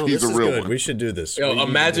he's a real one. We should do this.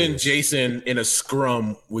 Imagine Jason in a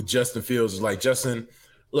scrum with Justin Fields. Is like, Justin,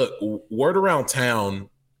 look, word around town,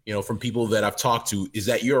 from people that I've talked to, is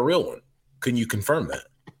that you're a real one. Can you confirm that?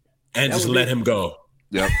 And just let him go.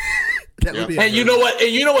 Yep. That would be And you know what?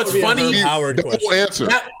 And you know what's funny? Howard They will question.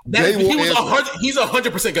 answer. He's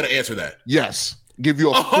 100% going to answer that. Yes. Give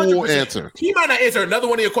you a full 100%. answer. He might not answer another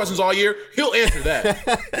one of your questions all year. He'll answer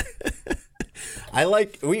that. I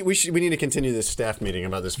like we need to continue this staff meeting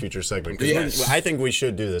about this future segment. 'Cause Yes. I think we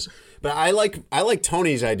should do this. But I like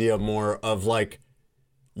Tony's idea more of like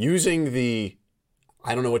using the,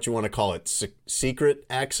 I don't know what you want to call it, secret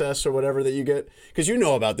access or whatever that you get, because you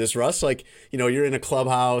know about this, Russ. Like, you know, you're in a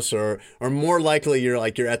clubhouse, or more likely you're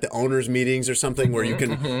at the owners' meetings or something where you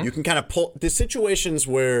can kind of pull the situations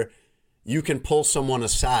where you can pull someone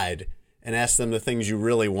aside and ask them the things you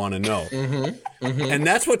really want to know. And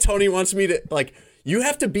that's what Tony wants me to, like, you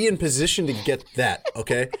have to be in position to get that,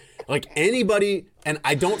 okay? Like anybody, and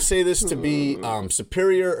I don't say this to be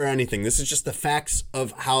superior or anything. This is just the facts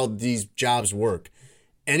of how these jobs work.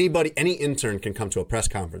 Anybody, any intern can come to a press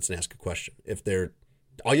conference and ask a question.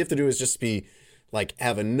 All you have to do is just be like,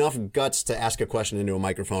 have enough guts to ask a question into a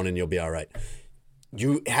microphone and you'll be all right.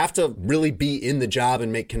 You have to really be in the job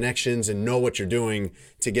and make connections and know what you're doing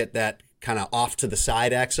to get that kind of off to the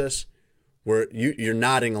side access where you're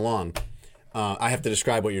nodding along. I have to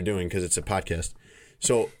describe what you're doing because it's a podcast.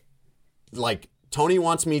 So, like, Tony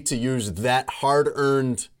wants me to use that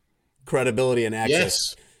hard-earned credibility and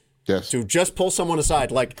access to just pull someone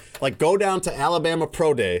aside. Like go down to Alabama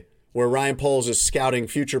Pro Day where Ryan Poles is scouting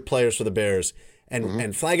future players for the Bears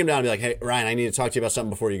and flag him down and be like, hey, Ryan, I need to talk to you about something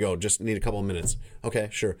before you go. Just need a couple of minutes. Okay,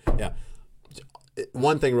 sure. Yeah.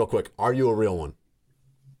 One thing real quick. Are you a real one?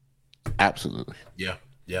 Absolutely. Yeah.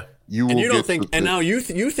 You don't think, and now you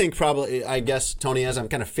think probably, I guess, Tony, as I'm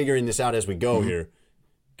kind of figuring this out as we go here,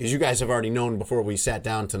 because you guys have already known before we sat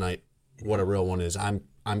down tonight what a real one is.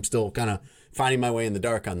 I'm still kind of finding my way in the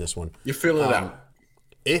dark on this one. You're feeling it out.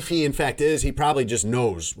 If he in fact is, he probably just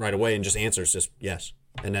knows right away and just answers just yes,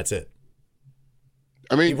 and that's it.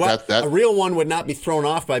 I mean, a real one would not be thrown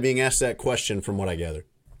off by being asked that question, from what I gather.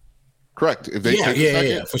 Correct. If they take a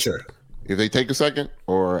second, for sure. If they take a second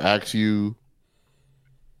or ask you,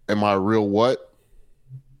 am I a real what?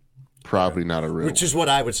 Probably not a real Which is what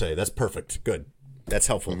I would say. That's perfect. Good. That's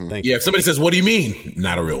helpful. Thank you. Yeah, if somebody says, what do you mean?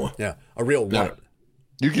 Not a real one. Yeah, a real what?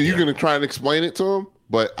 You can try and explain it to them,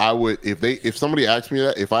 but I would, if somebody asked me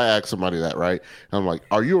that, if I ask somebody that, right, and I'm like,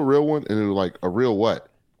 are you a real one? And they're like, a real what?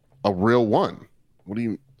 A real one. What do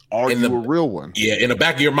you, are you a real one? Yeah, in the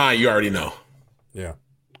back of your mind, you already know. Yeah.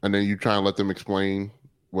 And then you try and let them explain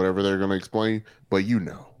whatever they're going to explain, but you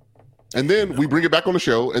know. And then we bring it back on the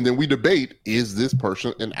show, and then we debate, is this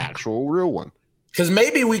person an actual real one? Because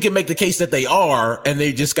maybe we can make the case that they are, and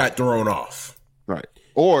they just got thrown off. Right.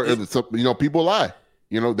 Or, people lie.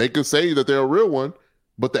 They could say that they're a real one,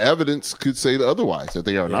 but the evidence could say the otherwise, that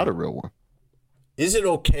they are not a real one. Is it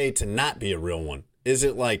okay to not be a real one? Is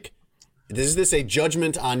it like, is this a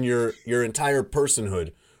judgment on your entire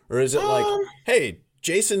personhood? Or is it like, hey,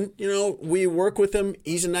 Jason, we work with him.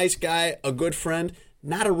 He's a nice guy, a good friend.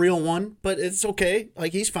 Not a real one, but it's okay.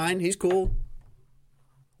 Like, he's fine. He's cool.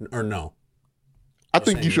 Or no? I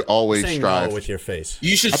think you should always strive. No with your face.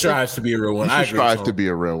 You should strive to be a real one. You should strive to be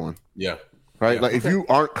a real one. Yeah. Right? Yeah. Like, if you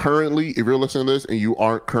aren't currently, if you're listening to this and you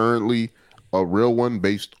aren't currently a real one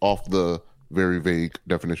based off the very vague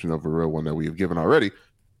definition of a real one that we have given already,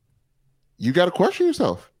 you got to question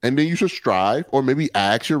yourself. And then you should strive, or maybe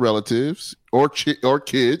ask your relatives or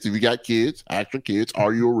kids. If you got kids, ask your kids,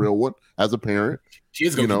 are you a real one as a parent?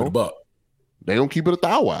 Kids gonna keep it a buck. They don't keep it a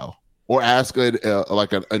thou wow. Or ask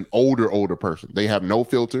an older person. They have no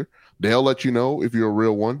filter. They'll let you know if you're a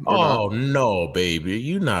real one or not. Oh, no, baby.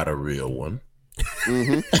 You're not a real one.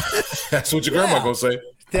 That's what your grandma gonna say.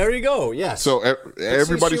 There you go. Yes. So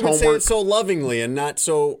everybody's she would homework. say it so lovingly and not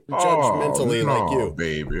so judgmentally like you.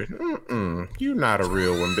 Baby. You're not a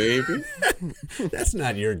real one, baby. That's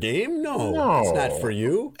not your game. No, it's not for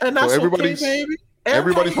you. And that's everybody's, okay, baby.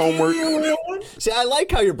 Everybody's homework. See, I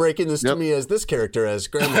like how you're breaking this to me as this character, as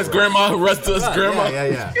grandma. As grandma, Russ does grandma.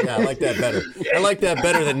 Yeah. I like that better. I like that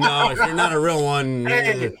better than no. If you're not a real one,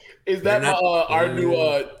 hey, is that our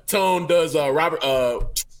new Tone does Robert?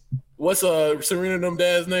 What's Serena and them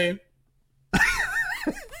dad's name?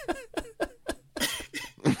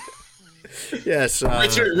 Yes,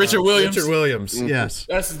 Richard Williams. Richard Williams. Yes,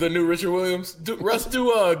 that's the new Richard Williams. Russ,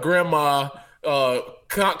 do grandma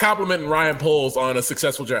complimenting Ryan Poles on a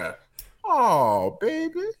successful drive. Oh,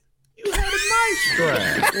 baby, you had a nice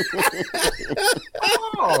drive.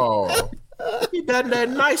 Oh, you done that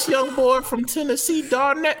nice young boy from Tennessee,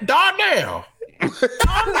 Darnell.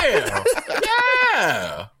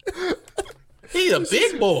 Yeah. He's a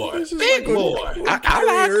big boy. Big boy.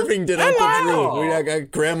 Kyrie Irving did Uncle Drew. We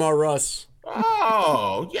got Grandma Russ.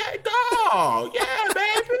 Oh, yeah,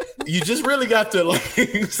 baby. You just really got to like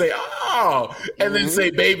say "oh" and then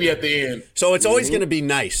say "baby" at the end. So it's always going to be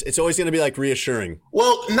nice. It's always going to be like reassuring.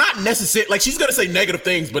 Well, not necessarily. Like she's going to say negative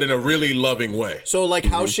things, but in a really loving way. So like,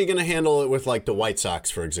 how's she going to handle it with like the White Sox,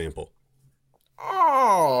 for example?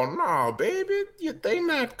 Oh no, baby, they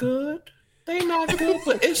not good. They not good,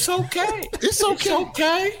 but it's okay. It's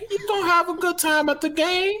okay. You gonna have a good time at the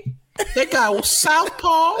game. They got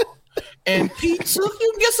Southpaw and pizza. You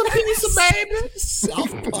can get some pizza, baby.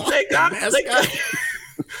 Southpaw. They got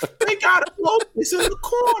a Lopez in the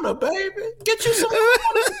corner, baby. Get you some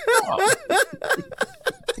corner.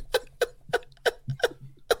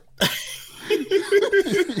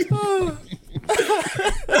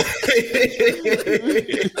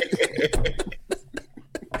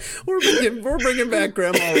 We're bringing back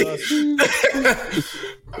Grandma Russ.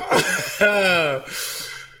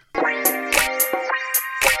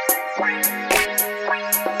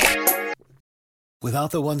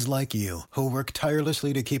 Without the ones like you, who work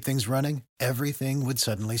tirelessly to keep things running, everything would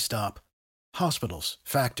suddenly stop. Hospitals,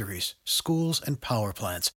 factories, schools, and power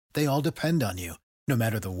plants, they all depend on you. No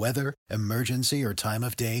matter the weather, emergency, or time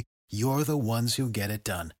of day, you're the ones who get it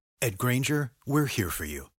done. At Grainger, we're here for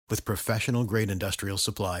you with professional-grade industrial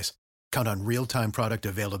supplies. Count on real-time product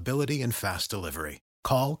availability and fast delivery.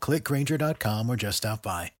 Call, clickgrainger.com, or just stop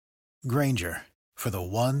by. Grainger, for the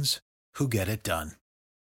ones who get it done.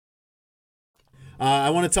 I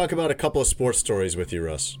want to talk about a couple of sports stories with you,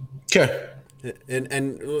 Russ. Okay.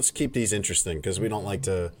 And let's keep these interesting because we don't like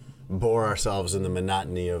to bore ourselves in the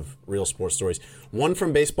monotony of real sports stories. One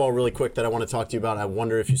from baseball really quick that I want to talk to you about. I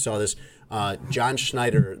wonder if you saw this. John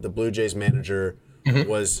Schneider, the Blue Jays manager,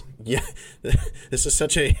 was, this is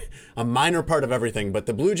such a minor part of everything, but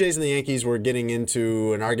the Blue Jays and the Yankees were getting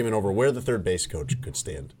into an argument over where the third base coach could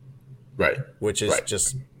stand. Right. Which is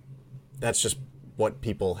that's just what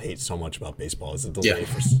people hate so much about baseball is the delay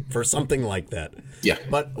for something like that. Yeah.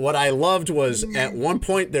 But what I loved was at one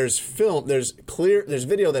point there's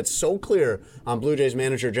video that's so clear on Blue Jays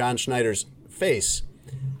manager John Schneider's face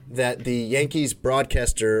that the Yankees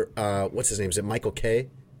broadcaster, what's his name? Is it Michael Kay?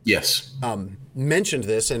 Yes. Mentioned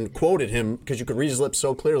this and quoted him because you could read his lips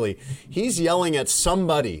so clearly. He's yelling at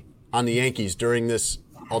somebody on the Yankees during this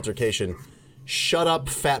altercation, "Shut up,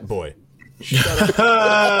 fat boy." Shut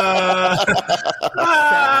up.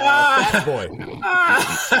 Fat boy.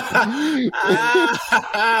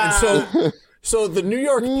 And so the New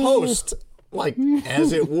York Post, like,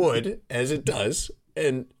 as it does,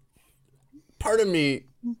 and part of me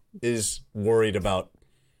is worried about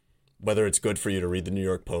whether it's good for you to read the New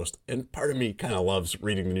York Post, and part of me kind of loves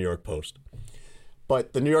reading the New York Post.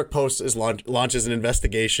 But the New York Post launches an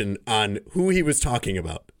investigation on who he was talking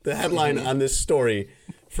about. The headline on this story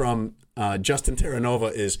from Justin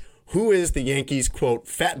Terranova is, "Who is the Yankees, quote,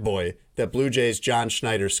 fat boy that Blue Jays John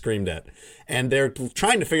Schneider screamed at?" And they're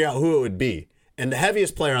trying to figure out who it would be. And the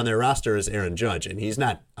heaviest player on their roster is Aaron Judge, and he's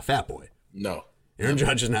not a fat boy. No. Aaron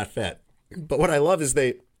Judge is not fat. But what I love is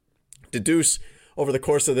they deduce over the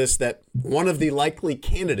course of this that one of the likely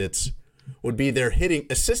candidates would be their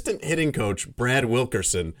assistant hitting coach, Brad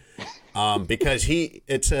Wilkerson, because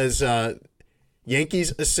it says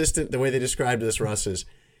Yankees assistant, the way they described this, Russ, is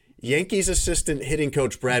Yankees assistant hitting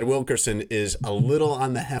coach Brad Wilkerson is a little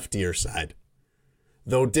on the heftier side,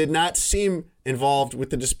 though did not seem involved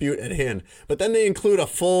with the dispute at hand. But then they include a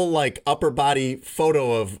full upper body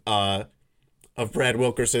photo of Brad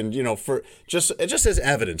Wilkerson, for just as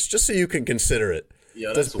evidence, just so you can consider it.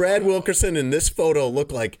 Yeah, does Brad Wilkerson in this photo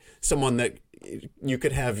look like someone that you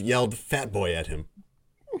could have yelled "fat boy" at him?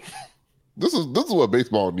 This is what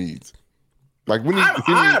baseball needs. Like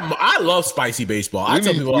I love spicy baseball. I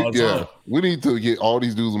tell people all the time. We need to get all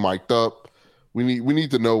these dudes mic'd up. We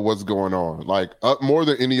need to know what's going on. Like more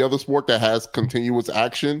than any other sport that has continuous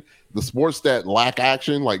action, the sports that lack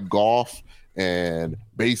action, like golf and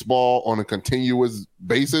baseball on a continuous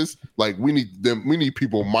basis, like we need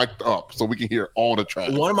people mic'd up so we can hear all the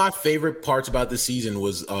trash. One of my favorite parts about this season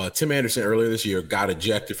was Tim Anderson earlier this year got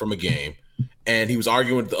ejected from a game, and he was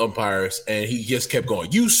arguing with the umpires, and he just kept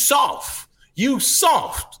going, "You soft.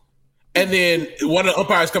 And then one of the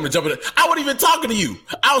umpires come to jump in. "I wasn't even talking to you.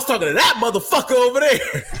 I was talking to that motherfucker over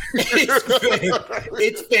there."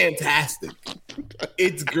 It's fantastic.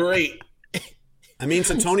 It's great. I mean,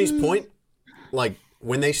 to Tony's point, like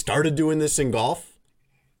when they started doing this in golf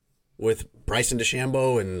with Bryson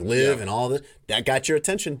DeChambeau and Liv and all this, that got your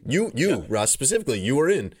attention. You, Russ, specifically, you were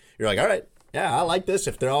in. You're like, all right, yeah, I like this.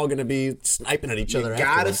 If they're all going to be sniping at each other, you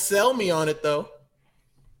gotta sell me on it though.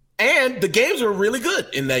 And the games were really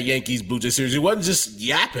good in that Yankees Blue Jays series. It wasn't just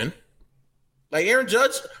yapping. Like Aaron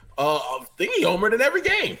Judge, I think he homered in every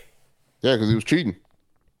game. Yeah, because he was cheating.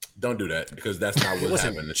 Don't do that because that's not It what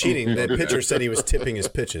wasn't happened. cheating. The pitcher said he was tipping his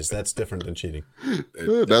pitches. That's different than cheating.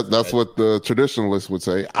 That's what the traditionalists would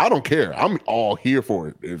say. I don't care. I'm all here for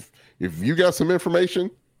it. If you got some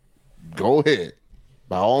information, go ahead.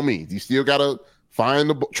 By all means. You still gotta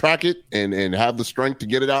track it and have the strength to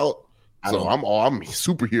get it out. So I'm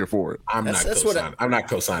super here for it. I'm not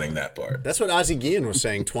co-signing that part. That's what Ozzie Guillen was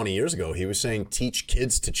saying 20 years ago. He was saying teach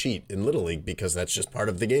kids to cheat in Little League because that's just part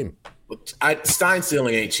of the game. Stein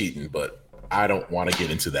stealing ain't cheating, but I don't want to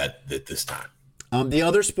get into that at this time. The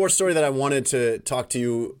other sports story that I wanted to talk to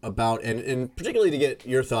you about, and particularly to get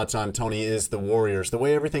your thoughts on, Tony, is the Warriors. The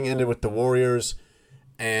way everything ended with the Warriors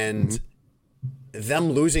and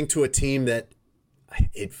them losing to a team that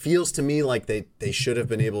it feels to me like they should have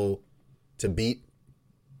been able to beat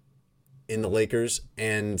in the Lakers,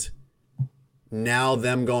 and now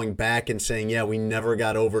them going back and saying, yeah, we never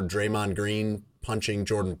got over Draymond Green punching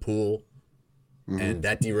Jordan Poole, and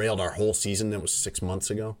that derailed our whole season. That was 6 months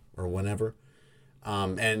ago or whenever.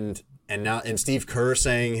 And Steve Kerr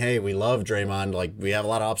saying, hey, we love Draymond. Like, we have a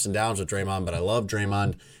lot of ups and downs with Draymond, but I love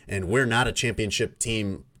Draymond, and we're not a championship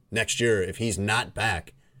team next year if he's not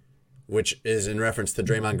back, which is in reference to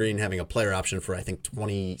Draymond Green having a player option for, I think,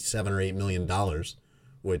 $27 or $8 million,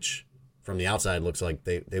 which from the outside looks like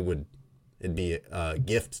it'd be a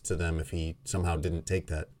gift to them if he somehow didn't take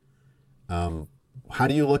that. How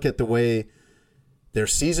do you look at the way their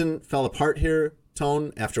season fell apart here,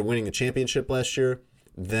 Tone, after winning a championship last year,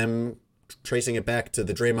 them tracing it back to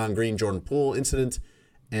the Draymond Green, Jordan Poole incident,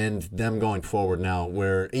 and them going forward now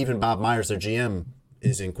where even Bob Myers, their GM,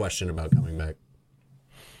 is in question about coming back?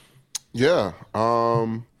 Yeah.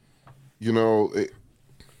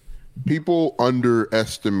 People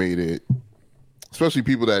underestimated, especially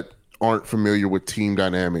people that aren't familiar with team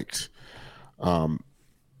dynamics.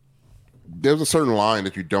 There's a certain line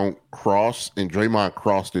that you don't cross, and Draymond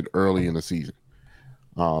crossed it early in the season.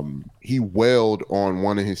 He wailed on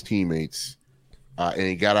one of his teammates, and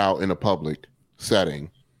he got out in a public setting.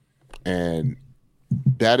 And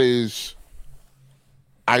that is,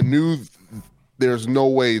 I knew there's no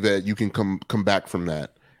way that you can come back from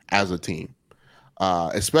that as a team,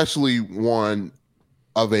 especially one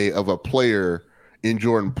of a player in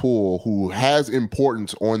Jordan Poole who has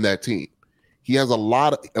importance on that team. He has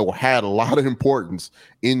had a lot of importance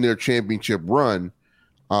in their championship run,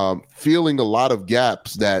 filling a lot of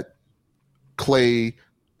gaps that Klay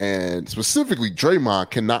and specifically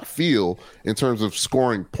Draymond cannot fill in terms of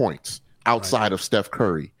scoring points outside of Steph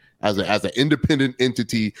Curry. As an independent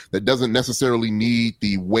entity that doesn't necessarily need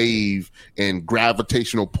the wave and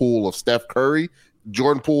gravitational pull of Steph Curry,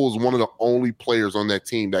 Jordan Poole is one of the only players on that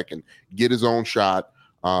team that can get his own shot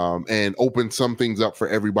and open some things up for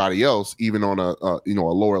everybody else, even on a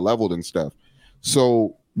lower level than Steph.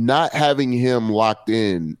 So not having him locked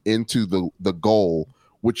into the goal,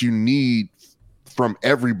 which you need from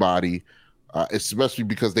everybody, especially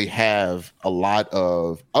because they have a lot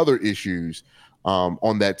of other issues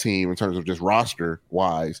on that team in terms of just roster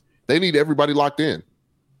wise, they need everybody locked in.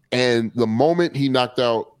 And the moment he knocked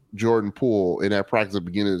out Jordan Poole in that practice at the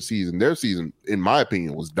beginning of the season, their season, in my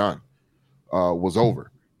opinion, was done, was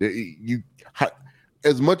over.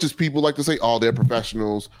 As much as people like to say, oh, they're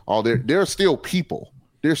professionals, they're still people.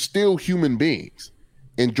 They're still human beings.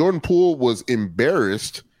 And Jordan Poole was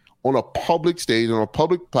embarrassed on a public stage, on a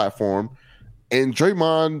public platform, and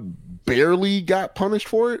Draymond barely got punished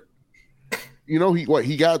for it. He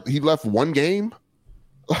left one game.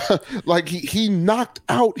 Like he knocked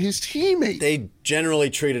out his teammate. They generally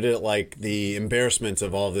treated it like the embarrassment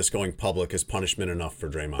of all of this going public is punishment enough for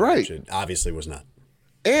Draymond, right? Which it obviously was not.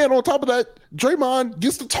 And on top of that, Draymond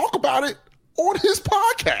gets to talk about it on his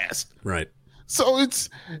podcast. Right. So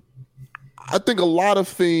I think a lot of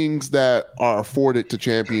things that are afforded to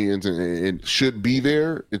champions and should be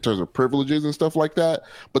there in terms of privileges and stuff like that.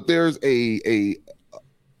 But there's a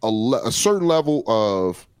certain level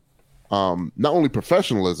of not only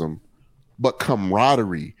professionalism, but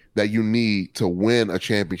camaraderie that you need to win a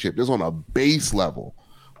championship. Just on a base level.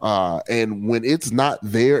 And when it's not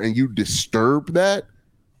there and you disturb that,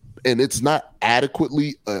 and it's not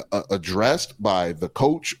adequately addressed by the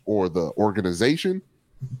coach or the organization,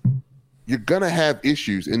 you're going to have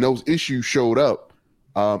issues. And those issues showed up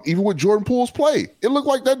even with Jordan Poole's play. It looked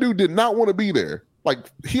like that dude did not want to be there. Like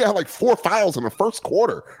he had like 4 fouls in the first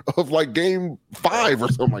quarter of like game 5 or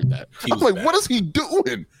something like that. I was like, bad. What is he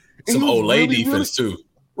doing? Some Olay defense too.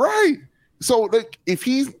 Right. So like if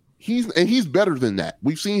he's better than that.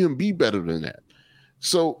 We've seen him be better than that.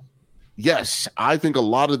 So yes, I think a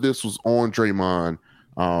lot of this was on Draymond.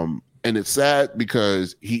 And it's sad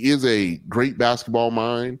because he is a great basketball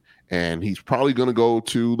mind and he's probably going to go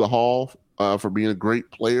to the Hall for being a great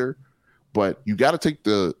player. But you got to take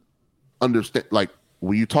the understand, like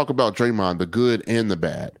when you talk about Draymond, the good and the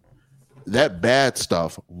bad, that bad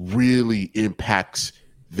stuff really impacts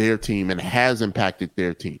their team and has impacted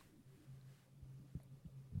their team.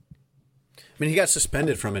 I mean, he got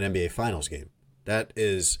suspended from an NBA Finals game.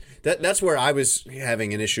 That's where I was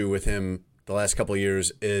having an issue with him the last couple of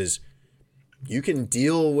years. Is you can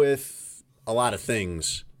deal with a lot of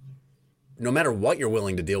things, no matter what you're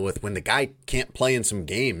willing to deal with. When the guy can't play in some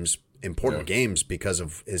games, important games, because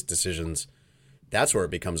of his decisions, that's where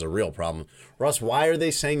it becomes a real problem. Russ, why are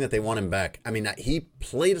they saying that they want him back? I mean, he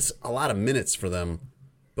played a lot of minutes for them,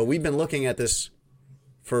 but we've been looking at this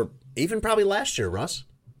for even probably last year, Russ.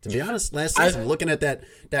 To be honest, last season, looking at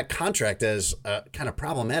that contract as kind of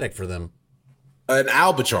problematic for them. An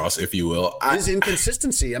albatross, if you will. His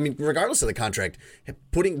inconsistency. I mean, regardless of the contract,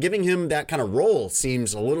 giving him that kind of role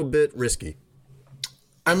seems a little bit risky.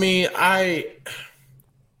 I mean, I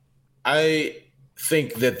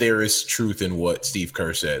think that there is truth in what Steve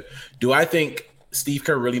Kerr said. Do I think Steve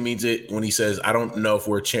Kerr really means it when he says, I don't know if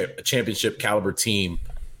we're a championship caliber team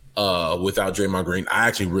without Draymond Green? I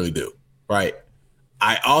actually really do, right?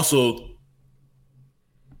 I also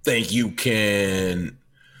think you can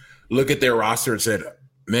look at their roster and said,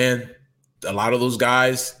 man, a lot of those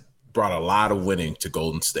guys brought a lot of winning to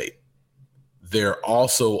Golden State. They're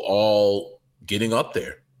also all getting up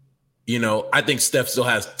there. You know, I think Steph still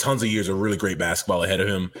has tons of years of really great basketball ahead of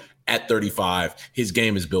him at 35. His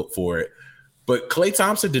game is built for it. But Klay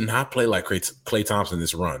Thompson did not play like Klay Thompson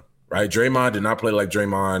this run, right? Draymond did not play like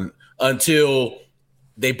Draymond until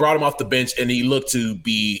they brought him off the bench and he looked to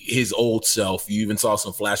be his old self. You even saw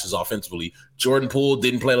some flashes offensively. Jordan Poole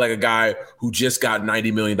didn't play like a guy who just got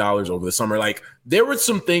 $90 million over the summer. Like, there were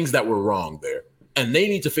some things that were wrong there, and they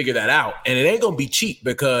need to figure that out. And it ain't going to be cheap,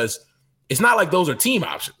 because it's not like those are team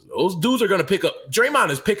options. Those dudes are going to pick up.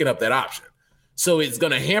 Draymond is picking up that option. So it's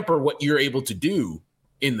going to hamper what you're able to do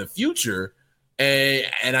in the future.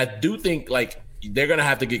 And I do think, like, they're going to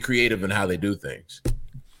have to get creative in how they do things.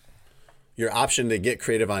 Your option to get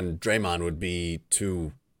creative on Draymond would be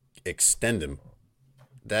to extend him.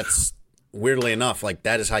 That's, weirdly enough, like,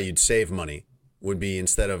 that is how you'd save money. Would be,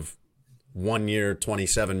 instead of 1 year,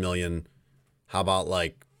 $27 million, how about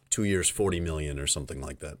like 2 years, $40 million or something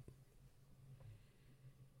like that,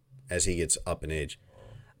 as he gets up in age.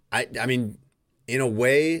 I mean, in a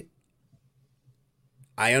way,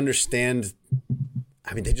 I understand.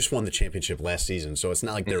 I mean, they just won the championship last season, so it's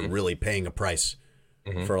not like they're really paying a price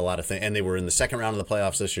for a lot of things. And they were in the second round of the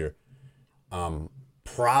playoffs this year.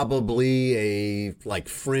 Probably a like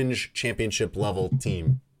fringe championship level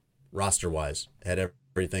team, roster wise, had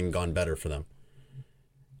everything gone better for them.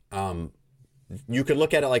 You could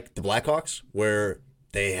look at it like the Blackhawks, where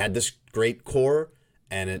they had this great core,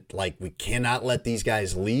 and it, like, we cannot let these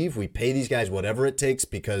guys leave. We pay these guys whatever it takes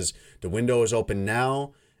because the window is open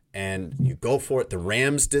now, and you go for it. The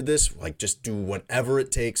Rams did this, like, just do whatever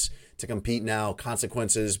it takes to compete now.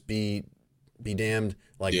 Consequences be damned.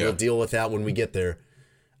 Like, we'll deal with that when we get there.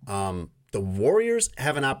 The Warriors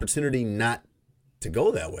have an opportunity not to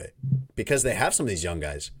go that way because they have some of these young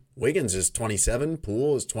guys. Wiggins is 27,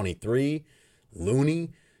 Poole is 23,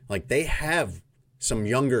 Looney. Like, they have some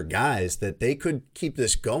younger guys that they could keep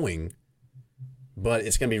this going, but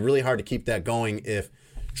it's going to be really hard to keep that going if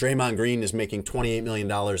Draymond Green is making $28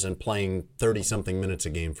 million and playing 30-something minutes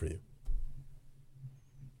a game for you.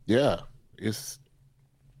 Yeah,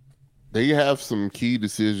 they have some key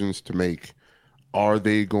decisions to make. Are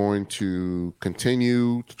they going to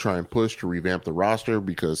continue to try and push to revamp the roster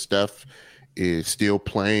because Steph is still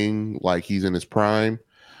playing like he's in his prime?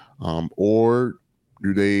 Or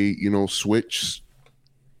do they, switch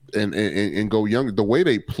and go younger? The way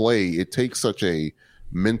they play, it takes such a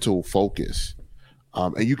mental focus.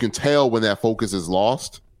 And you can tell when that focus is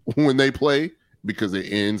lost when they play because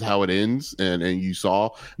it ends how it ends. And you saw,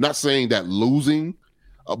 not saying that losing,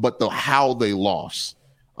 but how they lost.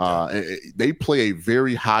 They play a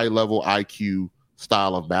very high level IQ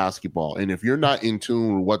style of basketball. And if you're not in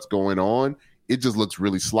tune with what's going on, it just looks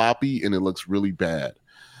really sloppy and it looks really bad.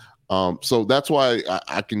 So that's why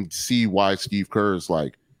I can see why Steve Kerr is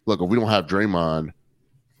like, look, if we don't have Draymond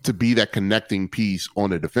to be that connecting piece on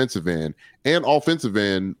the defensive end and offensive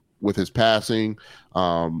end with his passing,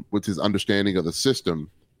 with his understanding of the system,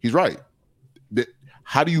 he's right.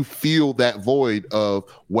 How do you feel that void of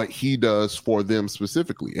what he does for them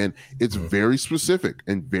specifically? And it's very specific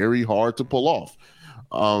and very hard to pull off.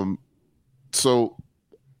 So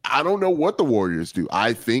I don't know what the Warriors do.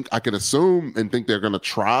 I think I can assume and think they're going to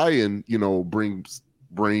try and,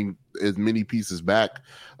 bring as many pieces back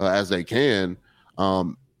as they can.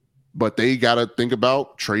 But they got to think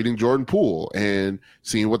about trading Jordan Poole and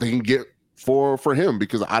seeing what they can get for him,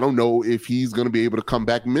 because I don't know if he's going to be able to come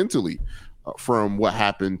back mentally from what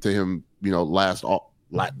happened to him,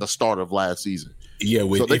 the start of last season. Yeah,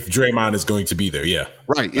 if Draymond is going to be there, yeah,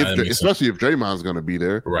 right. Especially if Draymond's going to be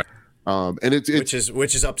there, right. And which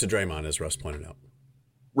is up to Draymond, as Russ pointed out,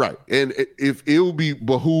 right. And if it will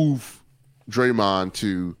behoove Draymond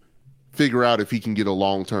to figure out if he can get a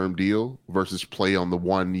long-term deal versus play on the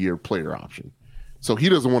 1-year player option. So he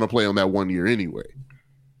doesn't want to play on that 1 year anyway.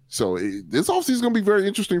 So this offseason is going to be very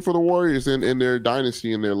interesting for the Warriors and their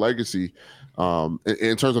dynasty and their legacy.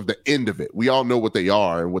 In terms of the end of it, we all know what they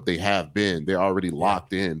are and what they have been. They're already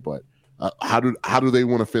locked in, but how do they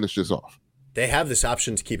want to finish this off? They have this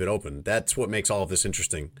option to keep it open. That's what makes all of this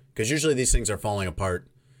interesting, because usually these things are falling apart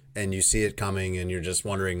and you see it coming and you're just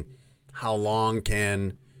wondering, how long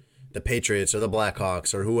can the Patriots or the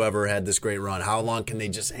Blackhawks or whoever had this great run, how long can they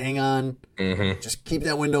just hang on, just keep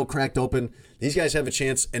that window cracked open? These guys have a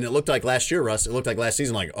chance, and it looked like last year, Russ, it looked like last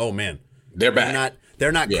season, like, oh man, they're back.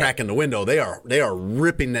 They're not cracking the window. They are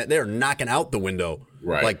ripping that. They're knocking out the window.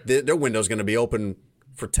 Right. Like their window's going to be open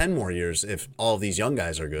for 10 more years if all of these young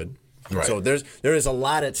guys are good. Right. So there is a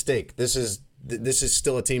lot at stake. This is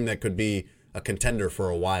still a team that could be a contender for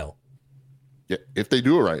a while. Yeah, if they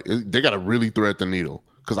do it right, they got to really thread the needle.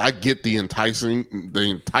 Because I get the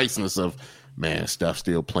enticeness of, man, Steph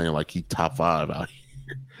still playing like he top 5 out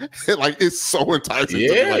here. Like, it's so enticing.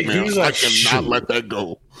 Yeah, like, man, he's I cannot let that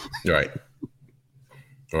go. Right.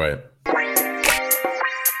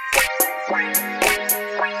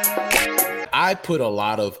 I put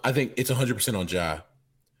I think it's 100% on Ja.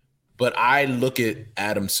 But I look at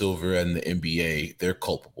Adam Silver and the NBA, they're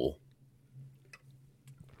culpable.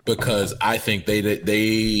 Because I think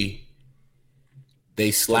they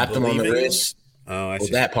slapped him on the wrist. Oh, I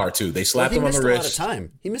see. That part too. They slapped him on the wrist.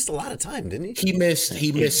 He missed a lot of time, didn't he? He missed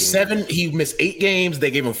 8 games.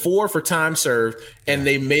 They gave him 4 for time served, and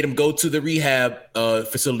they made him go to the rehab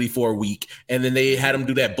facility for a week. And then they had him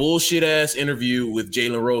do that bullshit ass interview with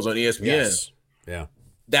Jalen Rose on ESPN. Yes. Yeah.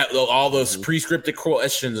 That all those pre-scripted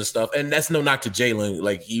questions and stuff. And that's no knock to Jalen.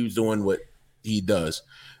 Like, he was doing what he does.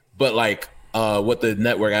 But like what the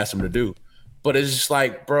network asked him to do. But it's just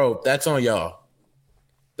like, bro, that's on y'all.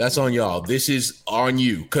 That's on y'all. This is on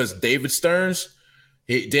you. Because David Stern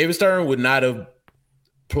would not have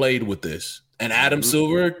played with this. And Adam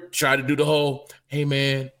Silver tried to do the whole, hey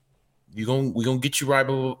man, we're gonna get you right,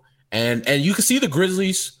 blah, blah, blah. And you can see the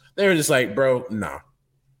Grizzlies, they're just like, bro, no.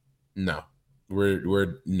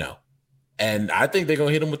 We're no. And I think they're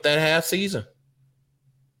gonna hit them with that half season.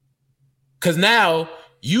 Cause now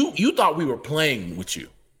you thought we were playing with you.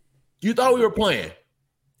 You thought we were playing.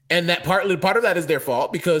 And that part of that is their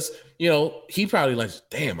fault, because, he probably like,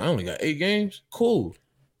 damn, I only got 8 games. Cool.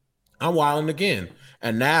 I'm wilding again.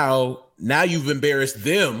 And now you've embarrassed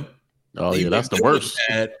them. Oh, yeah, that's the worst.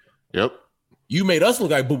 Yep. You made us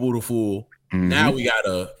look like Boo Boo the Fool. Mm-hmm.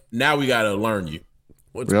 Now we gotta learn you.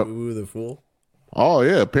 What's Boo Boo the Fool? Oh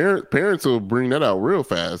yeah, parents will bring that out real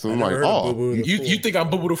fast. I'm like, you think I'm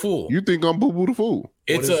Boo Boo the Fool? You think I'm Boo Boo the Fool?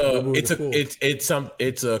 It's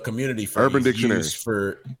a community phrase. Urban Dictionary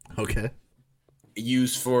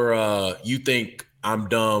used for you think I'm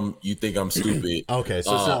dumb, you think I'm stupid. Okay,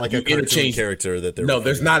 so it's not like a cartoon character that they're. No,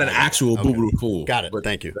 there's not an actual Boo Boo the Fool. Got it.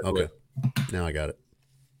 Thank you. Okay, now I got it.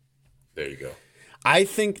 There you go. I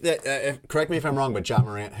think that correct me if I'm wrong, but Ja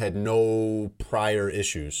Morant had no prior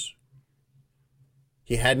issues.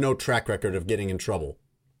 He had no track record of getting in trouble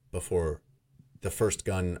before the first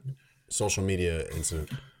gun social media incident.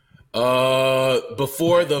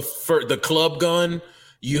 Before the club gun,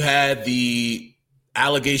 you had the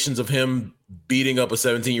allegations of him beating up a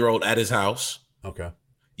 17-year-old at his house. Okay.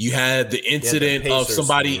 You had the incident of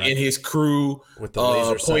somebody in his crew with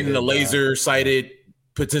the pointing a laser-sighted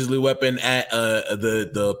potentially weapon at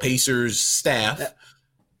the Pacers staff,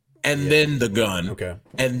 and then the gun,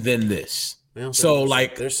 and then this. Yeah, so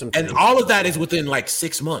like, there's some, and all of that is within like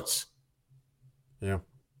 6 months. Yeah.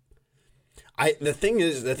 The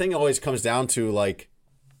thing always comes down to like,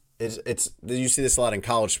 it's you see this a lot in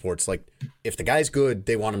college sports. Like, if the guy's good,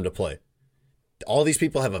 they want him to play. All these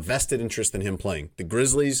people have a vested interest in him playing. The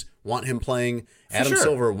Grizzlies want him playing. Adam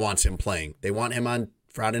Silver wants him playing. They want him on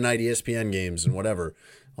Friday night ESPN games and whatever.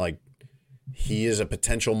 Like, he is a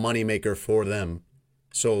potential moneymaker for them.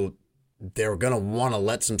 So they're going to want to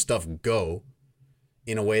let some stuff go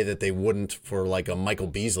in a way that they wouldn't for like a Michael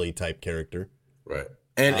Beasley type character. Right.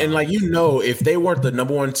 And like, if they weren't the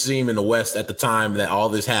number one team in the West at the time that all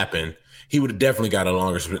this happened, he would have definitely got a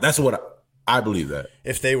longer. That's what I believe that.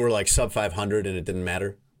 If they were like sub 500 and it didn't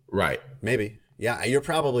matter. Right. Maybe. Yeah, you're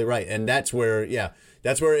probably right. And that's where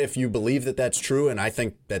if you believe that that's true, and I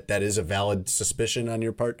think that that is a valid suspicion on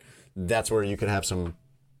your part, that's where you could have some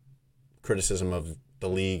criticism of the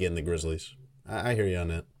league and the Grizzlies. I hear you on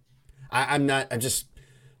that. I'm just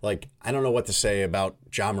like, I don't know what to say about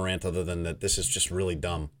Ja Morant other than that this is just really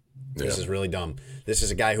dumb. This is really dumb. This is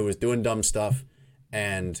a guy who was doing dumb stuff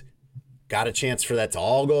and got a chance for that to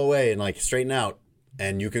all go away and like straighten out.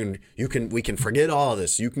 And we can forget all of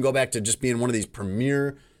this. You can go back to just being one of these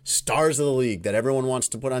premier stars of the league that everyone wants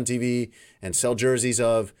to put on TV and sell jerseys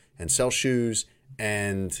of and sell shoes.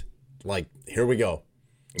 And like, here we go.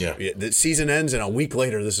 Yeah. The season ends and a week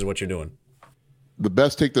later, this is what you're doing. The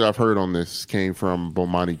best take that I've heard on this came from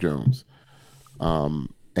Bomani Jones.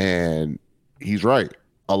 And he's right.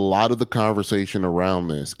 A lot of the conversation around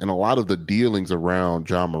this and a lot of the dealings around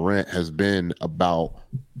Ja Morant has been about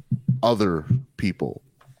other people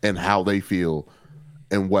and how they feel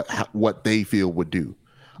and what they feel would do.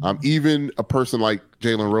 Even a person like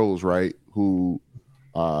Jalen Rose, right, who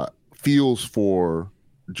feels for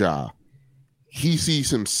Ja, he sees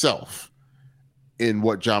himself in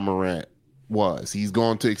what Ja Morant was. He's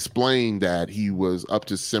going to explain that he was up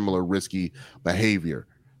to similar risky behavior.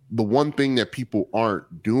 The one thing that people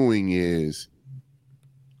aren't doing is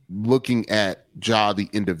looking at Ja the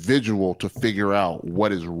individual to figure out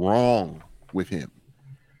what is wrong with him.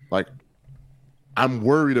 Like, I'm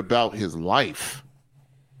worried about his life.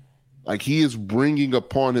 Like, he is bringing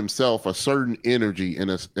upon himself a certain energy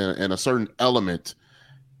and a certain element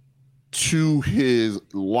to his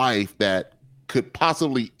life that could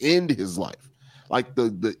possibly end his life. Like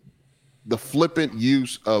the flippant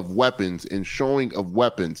use of weapons and showing of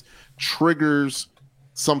weapons triggers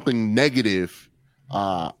something negative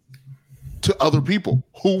to other people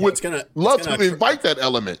who would love to invite that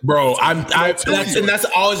element. Bro, that's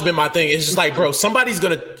always been my thing. It's just like, bro,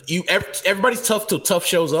 everybody's tough till tough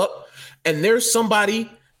shows up, and there's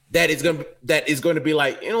somebody that is going to be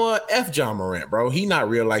like, you know what, F Ja Morant, bro, he not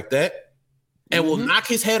real like that, and will knock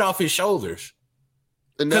his head off his shoulders.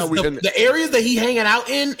 And now the areas that he hanging out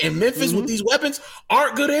in Memphis with these weapons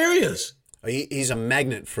aren't good areas. He's a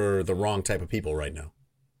magnet for the wrong type of people right now.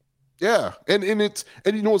 Yeah, and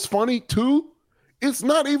you know what's funny too? It's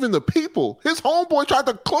not even the people. His homeboy tried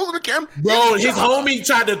to close the camera. Bro, his homie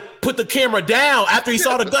tried to put the camera down after he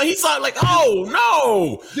saw the gun. He saw it like, oh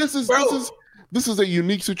no. This is a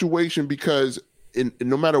unique situation because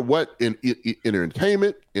no matter what, in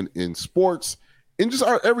entertainment, in sports, in just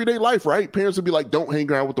our everyday life, right? Parents would be like, don't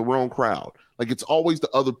hang around with the wrong crowd. Like, it's always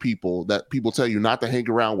the other people that people tell you not to hang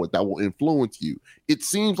around with that will influence you. It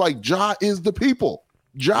seems like Ja is the people.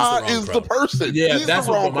 Ja is the person. Yeah, He's that's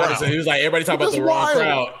what Bomani said. He was like, everybody talking about the wrong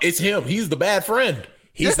crowd. It's him. He's the bad friend.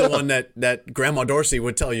 He's the one that Grandma Dorsey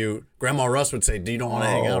would tell you, Grandma Russ would say, you don't want to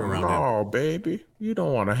hang out around him. No, baby. You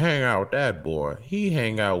don't want to hang out with that boy. He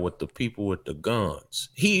hang out with the people with the guns.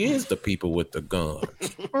 He is the people with the guns.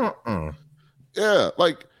 Yeah,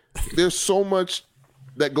 like, there's so much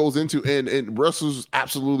that goes into, and Russell's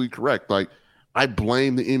absolutely correct. Like, I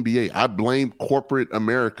blame the NBA. I blame corporate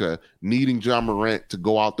America needing Ja Morant to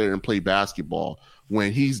go out there and play basketball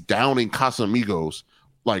when he's downing Casamigos.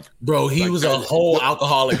 Like, bro, he was a whole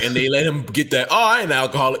alcoholic, and they let him get that. Oh, I ain't an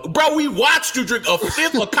alcoholic, bro. We watched you drink a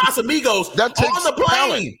fifth of Casamigos on the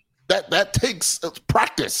plane. That takes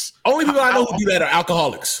practice. Only people I know who do that are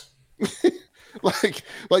alcoholics.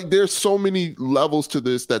 Like there's so many levels to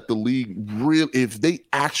this that the league if they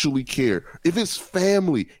actually care, if it's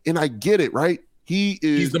family, and I get it, right? He's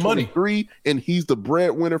the money 23 and he's the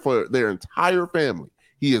breadwinner for their entire family.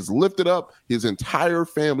 He has lifted up his entire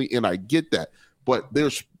family, and I get that. But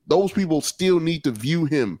those people still need to view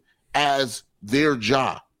him as their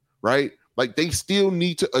job, right? Like, they still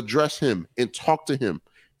need to address him and talk to him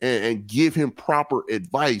and give him proper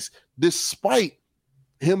advice, despite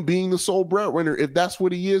him being the sole breadwinner, if that's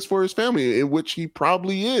what he is for his family, in which he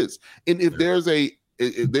probably is. And if there's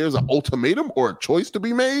an ultimatum or a choice to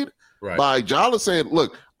be made by Jala saying,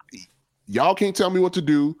 look, y'all can't tell me what to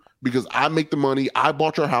do because I make the money, I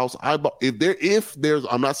bought your house, if there's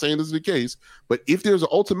I'm not saying this is the case, but if there's an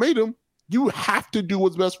ultimatum, you have to do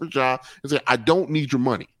what's best for Ja and say, I don't need your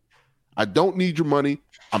money. I don't need your money.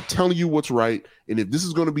 I'm telling you what's right. And if this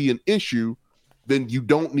is going to be an issue, then you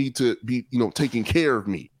don't need to be, taking care of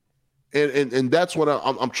me. And that's what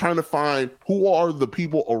I'm trying to find. Who are the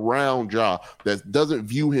people around Ja that doesn't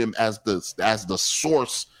view him as the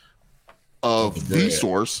source of the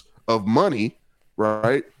source of money,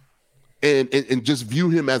 right? And just view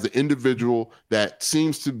him as an individual that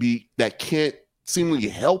can't seemingly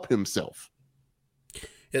help himself.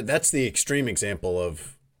 Yeah, that's the extreme example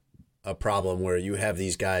of a problem where you have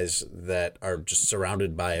these guys that are just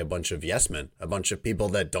surrounded by a bunch of yes men, a bunch of people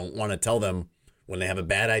that don't want to tell them when they have a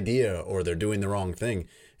bad idea or they're doing the wrong thing.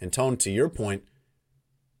 And Tone, to your point,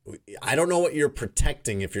 I don't know what you're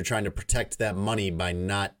protecting if you're trying to protect that money by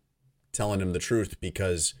not telling him the truth,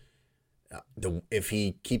 because if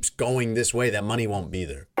he keeps going this way, that money won't be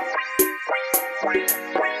there.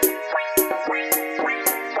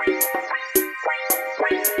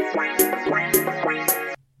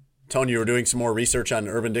 Tony, you were doing some more research on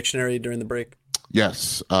Urban Dictionary during the break?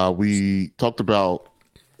 Yes. We talked about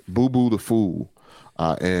Boo Boo the Fool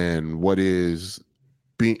and what is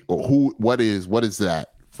that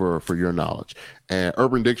for your knowledge. And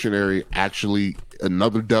Urban Dictionary, actually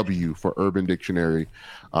another W for Urban Dictionary.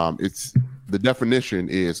 It's the definition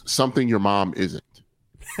is something your mom isn't.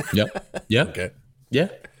 Yep. Yeah. Okay. Yeah.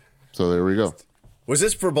 So there we go. Was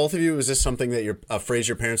this for both of you? Was this something that a phrase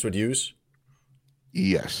your parents would use?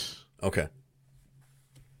 Yes. Okay.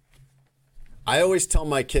 I always tell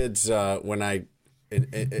my kids when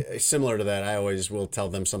similar to that, I always will tell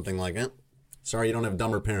them something like, sorry, you don't have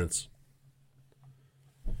dumber parents.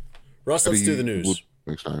 Russ, let's do the news.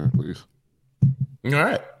 Next time, please. All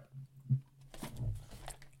right.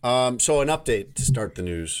 So an update to start the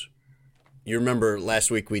news. You remember last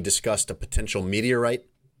week we discussed a potential meteorite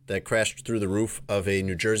that crashed through the roof of a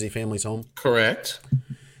New Jersey family's home? Correct.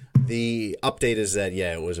 The update is that,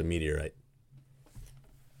 it was a meteorite.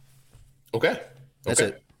 Okay. That's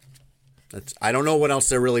it. I don't know what else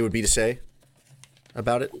there really would be to say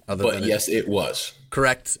about it. But yes, it was.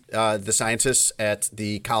 Correct. The scientists at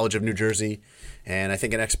the College of New Jersey and I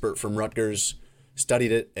think an expert from Rutgers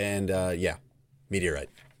studied it. And meteorite.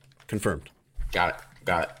 Confirmed. Got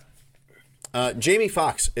it. Jamie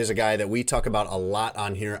Foxx is a guy that we talk about a lot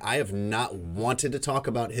on here. I have not wanted to talk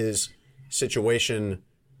about his situation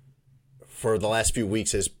for the last few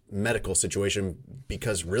weeks, his medical situation,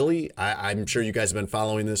 because really, I'm sure you guys have been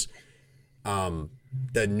following this.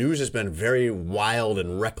 The news has been very wild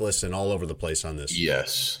and reckless and all over the place on this.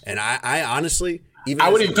 Yes. And I honestly, I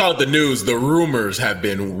wouldn't even call it the news. The rumors have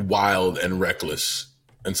been wild and reckless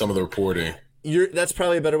in some of the reporting. That's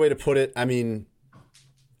probably a better way to put it. I mean,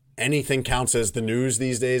 anything counts as the news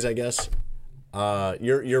these days, I guess.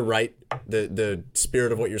 You're right. The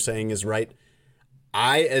spirit of what you're saying is right.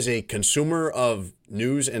 I, as a consumer of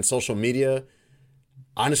news and social media,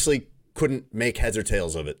 honestly couldn't make heads or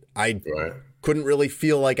tails of it. I couldn't really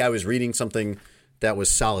feel like I was reading something that was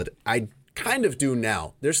solid. I kind of do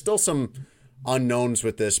now. There's still some unknowns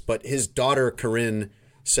with this, but his daughter, Corinne,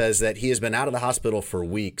 says that he has been out of the hospital for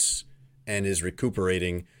weeks and is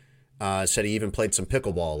recuperating. Said he even played some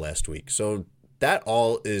pickleball last week. So that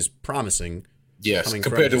all is promising. Yes,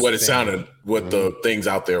 compared to what it sounded, what the things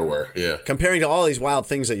out there were. Yeah. Comparing to all these wild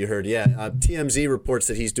things that you heard. Yeah. TMZ reports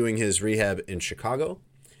that he's doing his rehab in Chicago.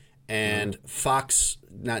 And Fox,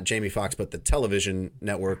 not Jamie Foxx, but the television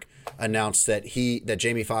network announced that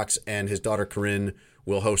Jamie Foxx and his daughter Corinne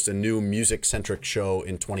will host a new music-centric show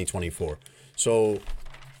in 2024. So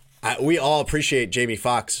we all appreciate Jamie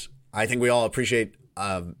Foxx. I think we all appreciate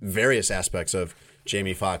various aspects of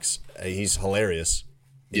Jamie Foxx. He's hilarious.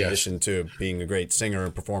 In addition to being a great singer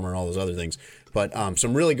and performer and all those other things. But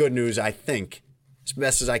some really good news, I think, as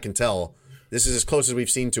best as I can tell, this is as close as we've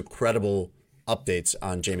seen to credible updates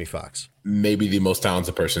on Jamie Foxx. Maybe the most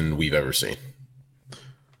talented person we've ever seen.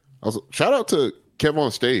 Also, shout out to Kev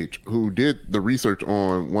on Stage, who did the research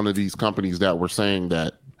on one of these companies that were saying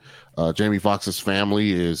that Jamie Foxx's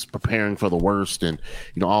family is preparing for the worst, and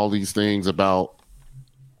all these things about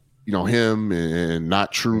him and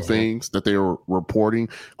not true things that they were reporting,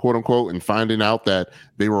 quote unquote, and finding out that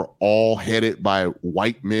they were all headed by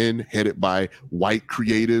white men, headed by white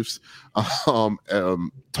creatives,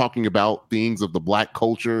 talking about things of the black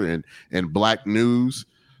culture and black news.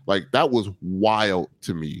 Like, that was wild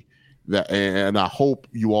to me. And I hope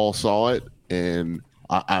you all saw it. And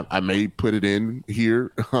I may put it in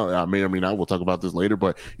here. I may or may not. We'll talk about this later.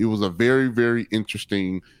 But it was a very, very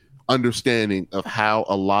interesting understanding of how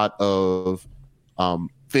a lot of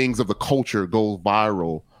things of the culture go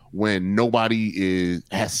viral when nobody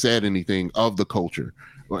has said anything of the culture.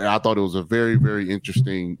 I thought it was a very, very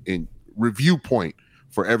interesting review point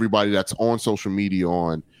for everybody that's on social media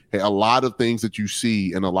on, hey, a lot of things that you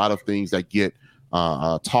see and a lot of things that get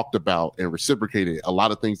talked about and reciprocated, a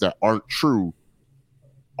lot of things that aren't true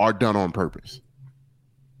are done on purpose.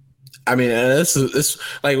 I mean, and this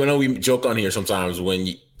like, when we joke on here sometimes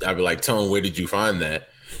I'd be like, Tone, where did you find that?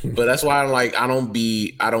 But that's why I'm like, I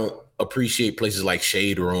don't appreciate places like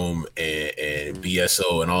Shade Room and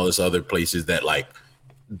BSO and all this other places that like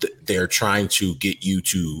they're trying to get you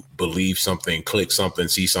to believe something, click something,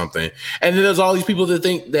 see something. And then there's all these people that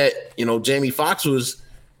think that, Jamie Foxx was,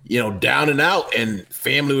 down and out and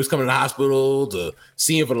family was coming to the hospital to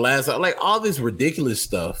see him for the last time. Like all this ridiculous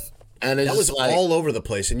stuff. And that was like, all over the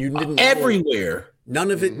place. And you didn't know. Everywhere. None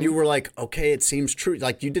of it. You were like, okay, it seems true.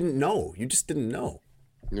 Like you didn't know. You just didn't know.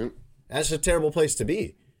 Yep. That's a terrible place to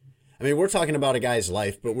be. I mean, we're talking about a guy's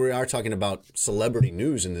life, but we are talking about celebrity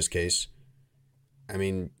news in this case. I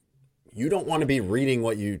mean, you don't want to be reading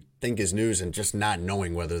what you think is news and just not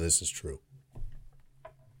knowing whether this is true.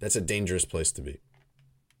 That's a dangerous place to be.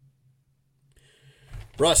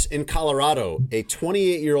 Russ, in Colorado, a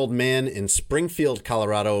 28-year-old man in Springfield,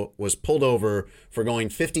 Colorado, was pulled over for going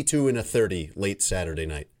 52 in a 30 late Saturday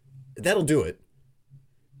night. That'll do it.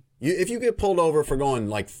 If you get pulled over for going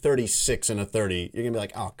like 36 in a 30, you're going to be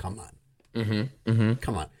like, oh, come on.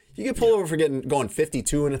 Come on. You get pulled over for going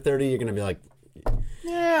 52 in a 30, you're going to be like,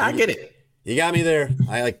 yeah, I get it. You got me there.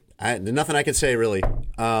 There's nothing I can say, really.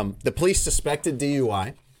 The police suspected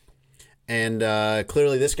DUI, and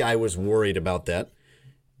clearly this guy was worried about that.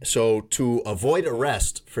 So to avoid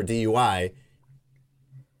arrest for DUI,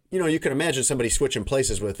 you could imagine somebody switching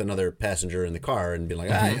places with another passenger in the car and be like,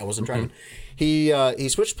 I wasn't driving. He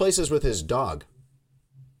switched places with his dog.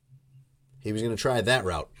 He was going to try that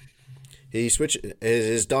route. He switched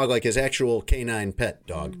his dog, like his actual canine pet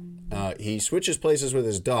dog. He switches places with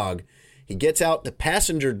his dog. He gets out the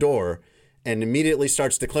passenger door and immediately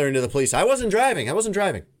starts declaring to the police, I wasn't driving.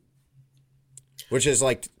 Which is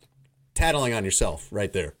like tattling on yourself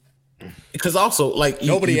right there. Because also, like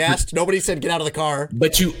nobody asked, nobody said get out of the car.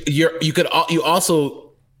 But you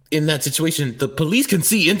also in that situation, the police can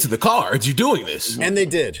see into the car as you're doing this, and they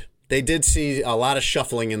did. They did see a lot of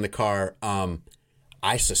shuffling in the car.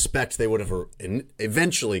 I suspect they would have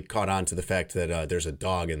eventually caught on to the fact that there's a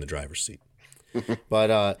dog in the driver's seat.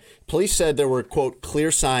 But police said there were, quote,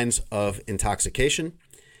 clear signs of intoxication.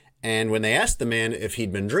 And when they asked the man if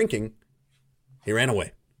he'd been drinking, he ran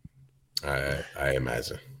away. I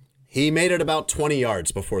imagine. He made it about 20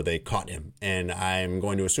 yards before they caught him. And I'm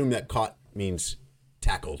going to assume that caught means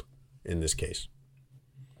tackled in this case.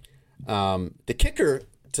 The kicker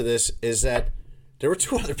to this is that there were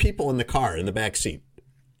two other people in the car in the back seat,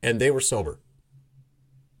 and they were sober.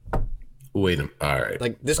 Wait a minute. All right.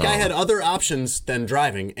 Like this guy had other options than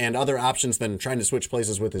driving and other options than trying to switch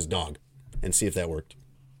places with his dog and see if that worked.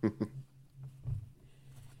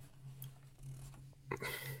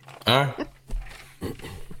 All right.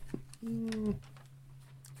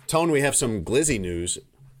 Tone, we have some glizzy news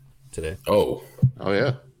today. Oh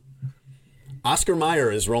yeah. Oscar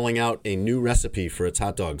Mayer is rolling out a new recipe for its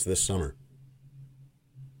hot dogs this summer.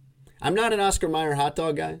 I'm not an Oscar Mayer hot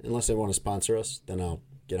dog guy. Unless they want to sponsor us, then I'll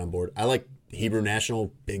get on board. I like Hebrew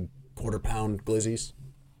National big quarter-pound glizzies.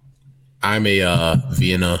 I'm a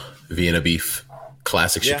Vienna beef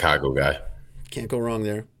classic Chicago guy. Can't go wrong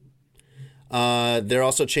there. They're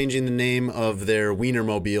also changing the name of their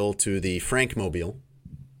Wienermobile to the Frankmobile.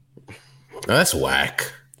 That's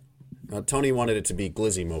whack. Tony wanted it to be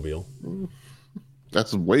Glizzy Mobile.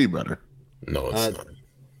 That's way better. No, it's not.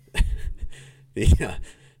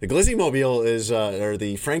 The Glizzy Mobile is, or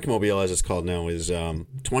the Frankmobile as it's called now, is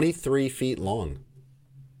 23 feet long.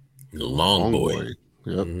 Long boy.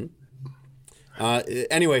 Yep. Mm-hmm.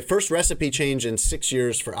 Anyway, first recipe change in 6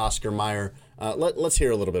 years for Oscar Mayer. Let's hear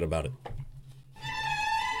a little bit about it.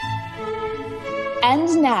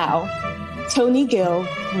 And now, Tony Gill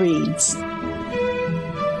reads.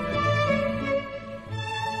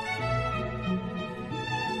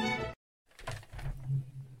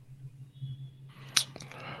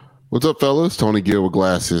 What's up, fellas? Tony Gill with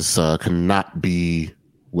glasses cannot be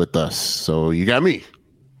with us, so you got me.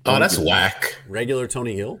 Oh, that's whack. Regular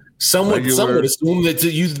Tony Gill? Some would assume that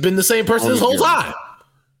you've been the same person this whole time.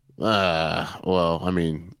 Well, I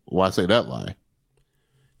mean, why say that lie?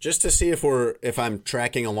 Just to see if I'm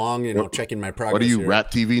tracking along, checking my progress. What are you, here. Rap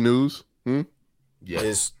TV News?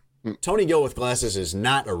 Is Tony Gill with glasses is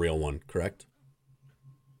not a real one, correct?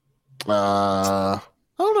 I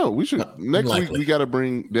don't know. We should next week. We got to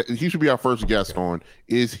bring. He should be our first guest on.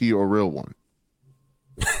 Is he a real one?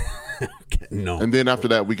 No. And then after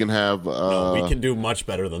that, we can have. No, we can do much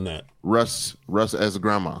better than that. Russ as a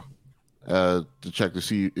grandma, to check to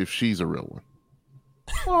see if she's a real one.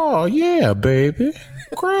 Oh yeah, baby,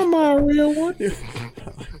 grandma, a real one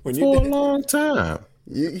for a long time.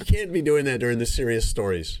 You can't be doing that during the serious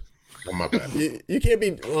stories. Oh, my bad. You can't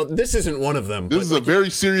be. Well, this isn't one of them. This is a very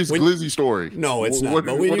serious Glizzy story. No, it's not.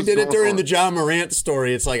 But when you did it during the John Morant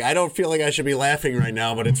story, it's like I don't feel like I should be laughing right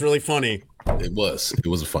now, but it's really funny. It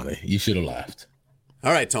was funny. You should have laughed.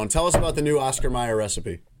 All right, Tone, tell us about the new Oscar Mayer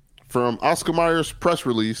recipe. From Oscar Mayer's press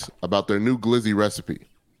release about their new glizzy recipe.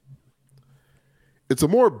 It's a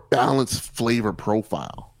more balanced flavor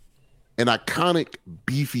profile, an iconic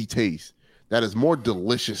beefy taste that is more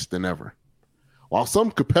delicious than ever. While some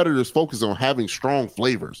competitors focus on having strong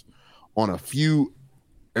flavors on a few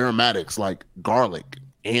aromatics like garlic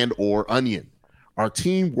and or onion, our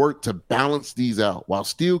team worked to balance these out while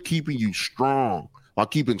still keeping strong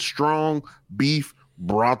beef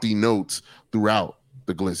brothy notes throughout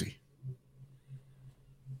the glizzy.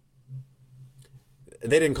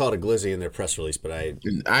 They didn't call it a glizzy in their press release, but I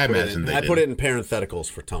imagine I put it in parentheticals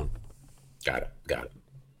for Tone. Got it.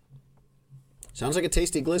 Sounds like a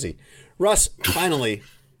tasty glizzy. Russ, finally.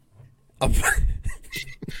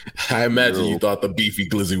 I imagine you thought the beefy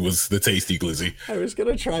glizzy was the tasty glizzy. I was going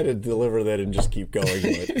to try to deliver that and just keep going,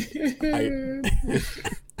 but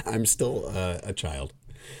I'm still a child.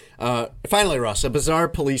 Finally, Russ, a bizarre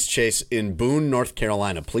police chase in Boone, North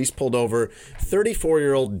Carolina. Police pulled over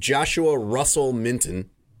 34-year-old Joshua Russell Minton.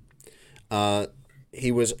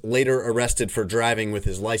 He was later arrested for driving with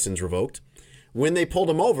his license revoked. When they pulled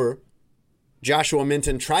him over, Joshua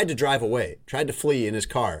Minton tried to drive away, tried to flee in his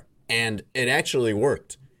car, and it actually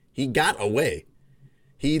worked. He got away.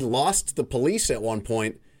 He lost the police at one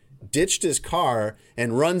point, ditched his car,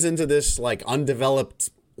 and runs into this like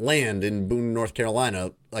undeveloped land in Boone, North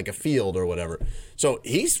Carolina, like a field or whatever. So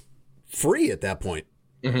he's free at that point.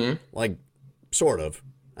 Mm-hmm. Like, sort of.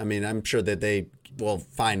 I mean, I'm sure that they will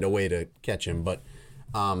find a way to catch him, but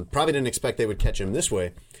probably didn't expect they would catch him this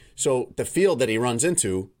way. So the field that he runs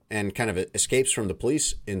into and kind of escapes from the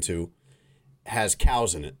police into has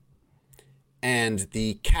cows in it. And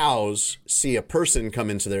the cows see a person come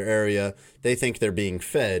into their area. They think they're being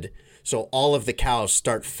fed. So all of the cows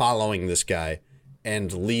start following this guy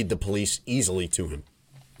and lead the police easily to him.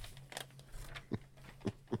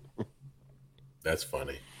 That's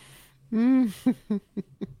funny. The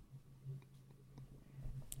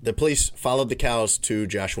police followed the cows to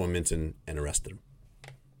Joshua Minton and arrested him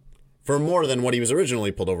for more than what he was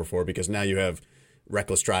originally pulled over for, because now you have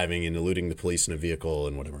reckless driving and eluding the police in a vehicle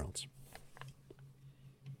and whatever else.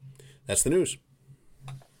 That's the news.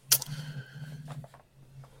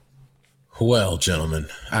 Well, gentlemen,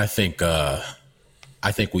 I think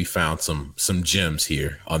we found some gems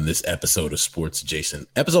here on this episode of Sports Adjacent.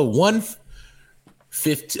 Episode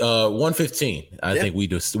 115. I think we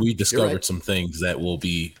discovered some things that will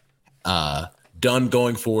be done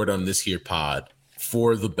going forward on this here pod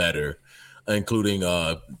for the better, including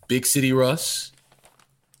Big City Russ.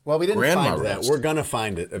 Well, we didn't Grandma find that. Russ. We're gonna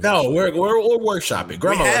find it eventually. No, we're workshopping.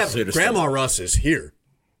 Grandma Russ is here to Grandma stay. Russ is here.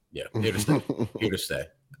 Yeah, here to stay. Here to stay.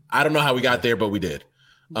 I don't know how we got there, but we did.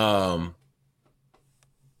 That's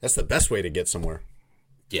the best way to get somewhere.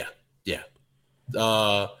 Yeah.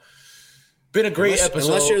 Been a great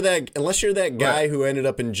episode. Unless you're that guy who ended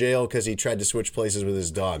up in jail because he tried to switch places with his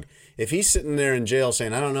dog. If he's sitting there in jail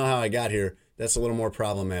saying, "I don't know how I got here," that's a little more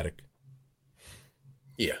problematic.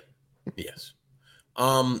 Yeah. Yes.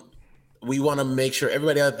 We want to make sure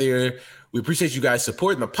everybody out there, we appreciate you guys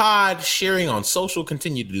supporting the pod, sharing on social.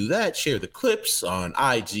 Continue to do that. Share the clips on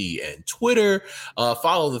IG and Twitter.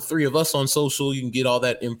 Follow the three of us on social. You can get all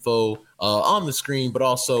that info on the screen, but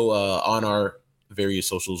also on our various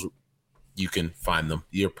socials. You can find them.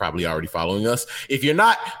 You're probably already following us. If you're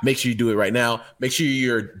not, make sure you do it right now. Make sure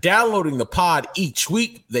you're downloading the pod each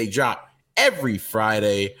week. They drop every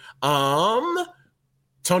Friday.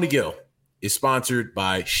 Tony Gill is sponsored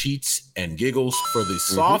by Sheets and Giggles for the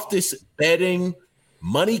softest bedding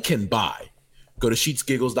money can buy. Go to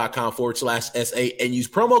sheetsgiggles.com/SA and use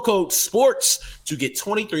promo code SPORTS to get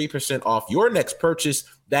 23% off your next purchase.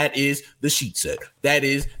 That is the sheet set. That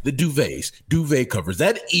is the duvets, duvet covers.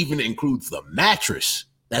 That even includes the mattress.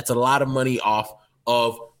 That's a lot of money off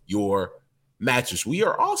of your mattress. We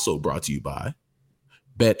are also brought to you by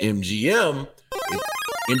BetMGM.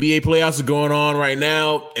 NBA playoffs are going on right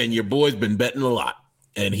now, and your boy's been betting a lot.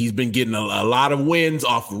 And he's been getting a lot of wins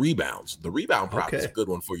off rebounds. The rebound prop is a good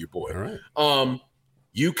one for your boy. All right.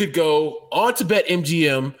 You could go on to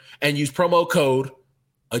BetMGM and use promo code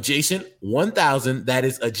adjacent1000. That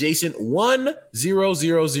is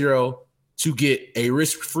adjacent1000 to get a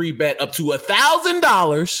risk-free bet up to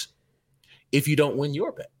 $1,000 if you don't win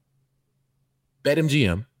your bet.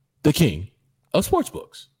 BetMGM, the king of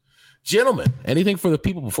sportsbooks. Gentlemen, anything for the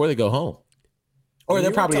people before they go home? Or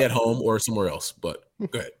they're probably at home or somewhere else, but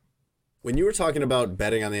go ahead. When you were talking about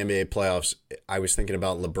betting on the NBA playoffs, I was thinking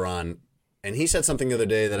about LeBron, and he said something the other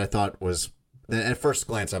day that I thought was, at first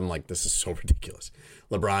glance, I'm like, this is so ridiculous.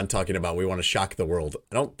 LeBron talking about we want to shock the world.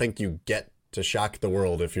 I don't think you get to shock the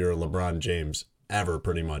world if you're LeBron James. ever,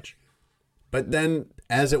 pretty much. But then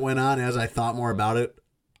as it went on, as I thought more about it,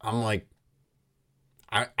 I'm like,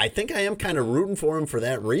 I think I am kind of rooting for him for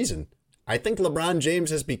that reason. I think LeBron James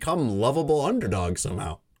has become lovable underdog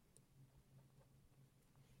somehow.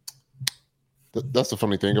 That's the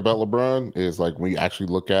funny thing about LeBron is like when you actually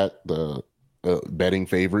look at the betting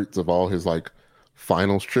favorites of all his like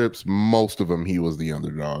finals trips, most of them he was the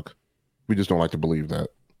underdog. We just don't like to believe that.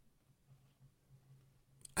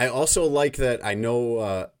 I also like that. I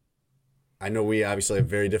know we obviously have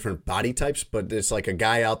very different body types, but it's like a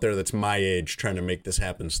guy out there that's my age trying to make this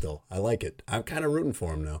happen still. I like it. I'm kind of rooting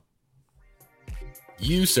for him now.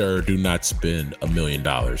 You, sir, do not spend $1 million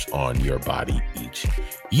on your body each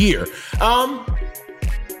year. This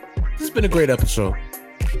has been a great episode.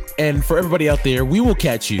 And for everybody out there, we will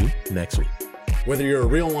catch you next week. Whether you're a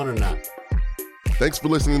real one or not. Thanks for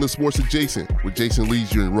listening to Sports Adjacent with Jason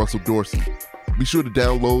Leisure and Russell Dorsey. Be sure to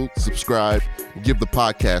download, subscribe, and give the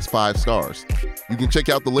podcast 5 stars. You can check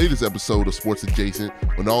out the latest episode of Sports Adjacent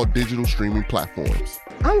on all digital streaming platforms.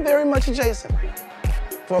 I'm very much adjacent.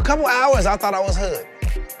 For a couple hours, I thought I was hood.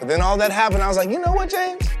 But then all that happened, I was like, you know what,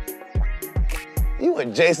 James? You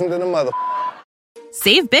adjacent to the mother.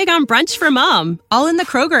 Save big on brunch for mom, all in the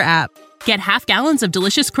Kroger app. Get half gallons of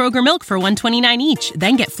delicious Kroger milk for $1.29 each.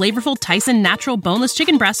 Then get flavorful Tyson natural boneless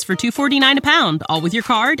chicken breasts for $2.49 a pound, all with your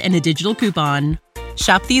card and a digital coupon.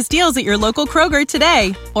 Shop these deals at your local Kroger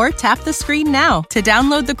today, or tap the screen now to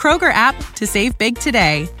download the Kroger app to save big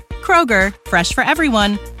today. Kroger, fresh for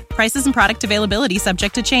everyone. Prices and product availability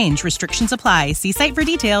subject to change. Restrictions apply. See site for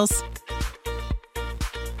details.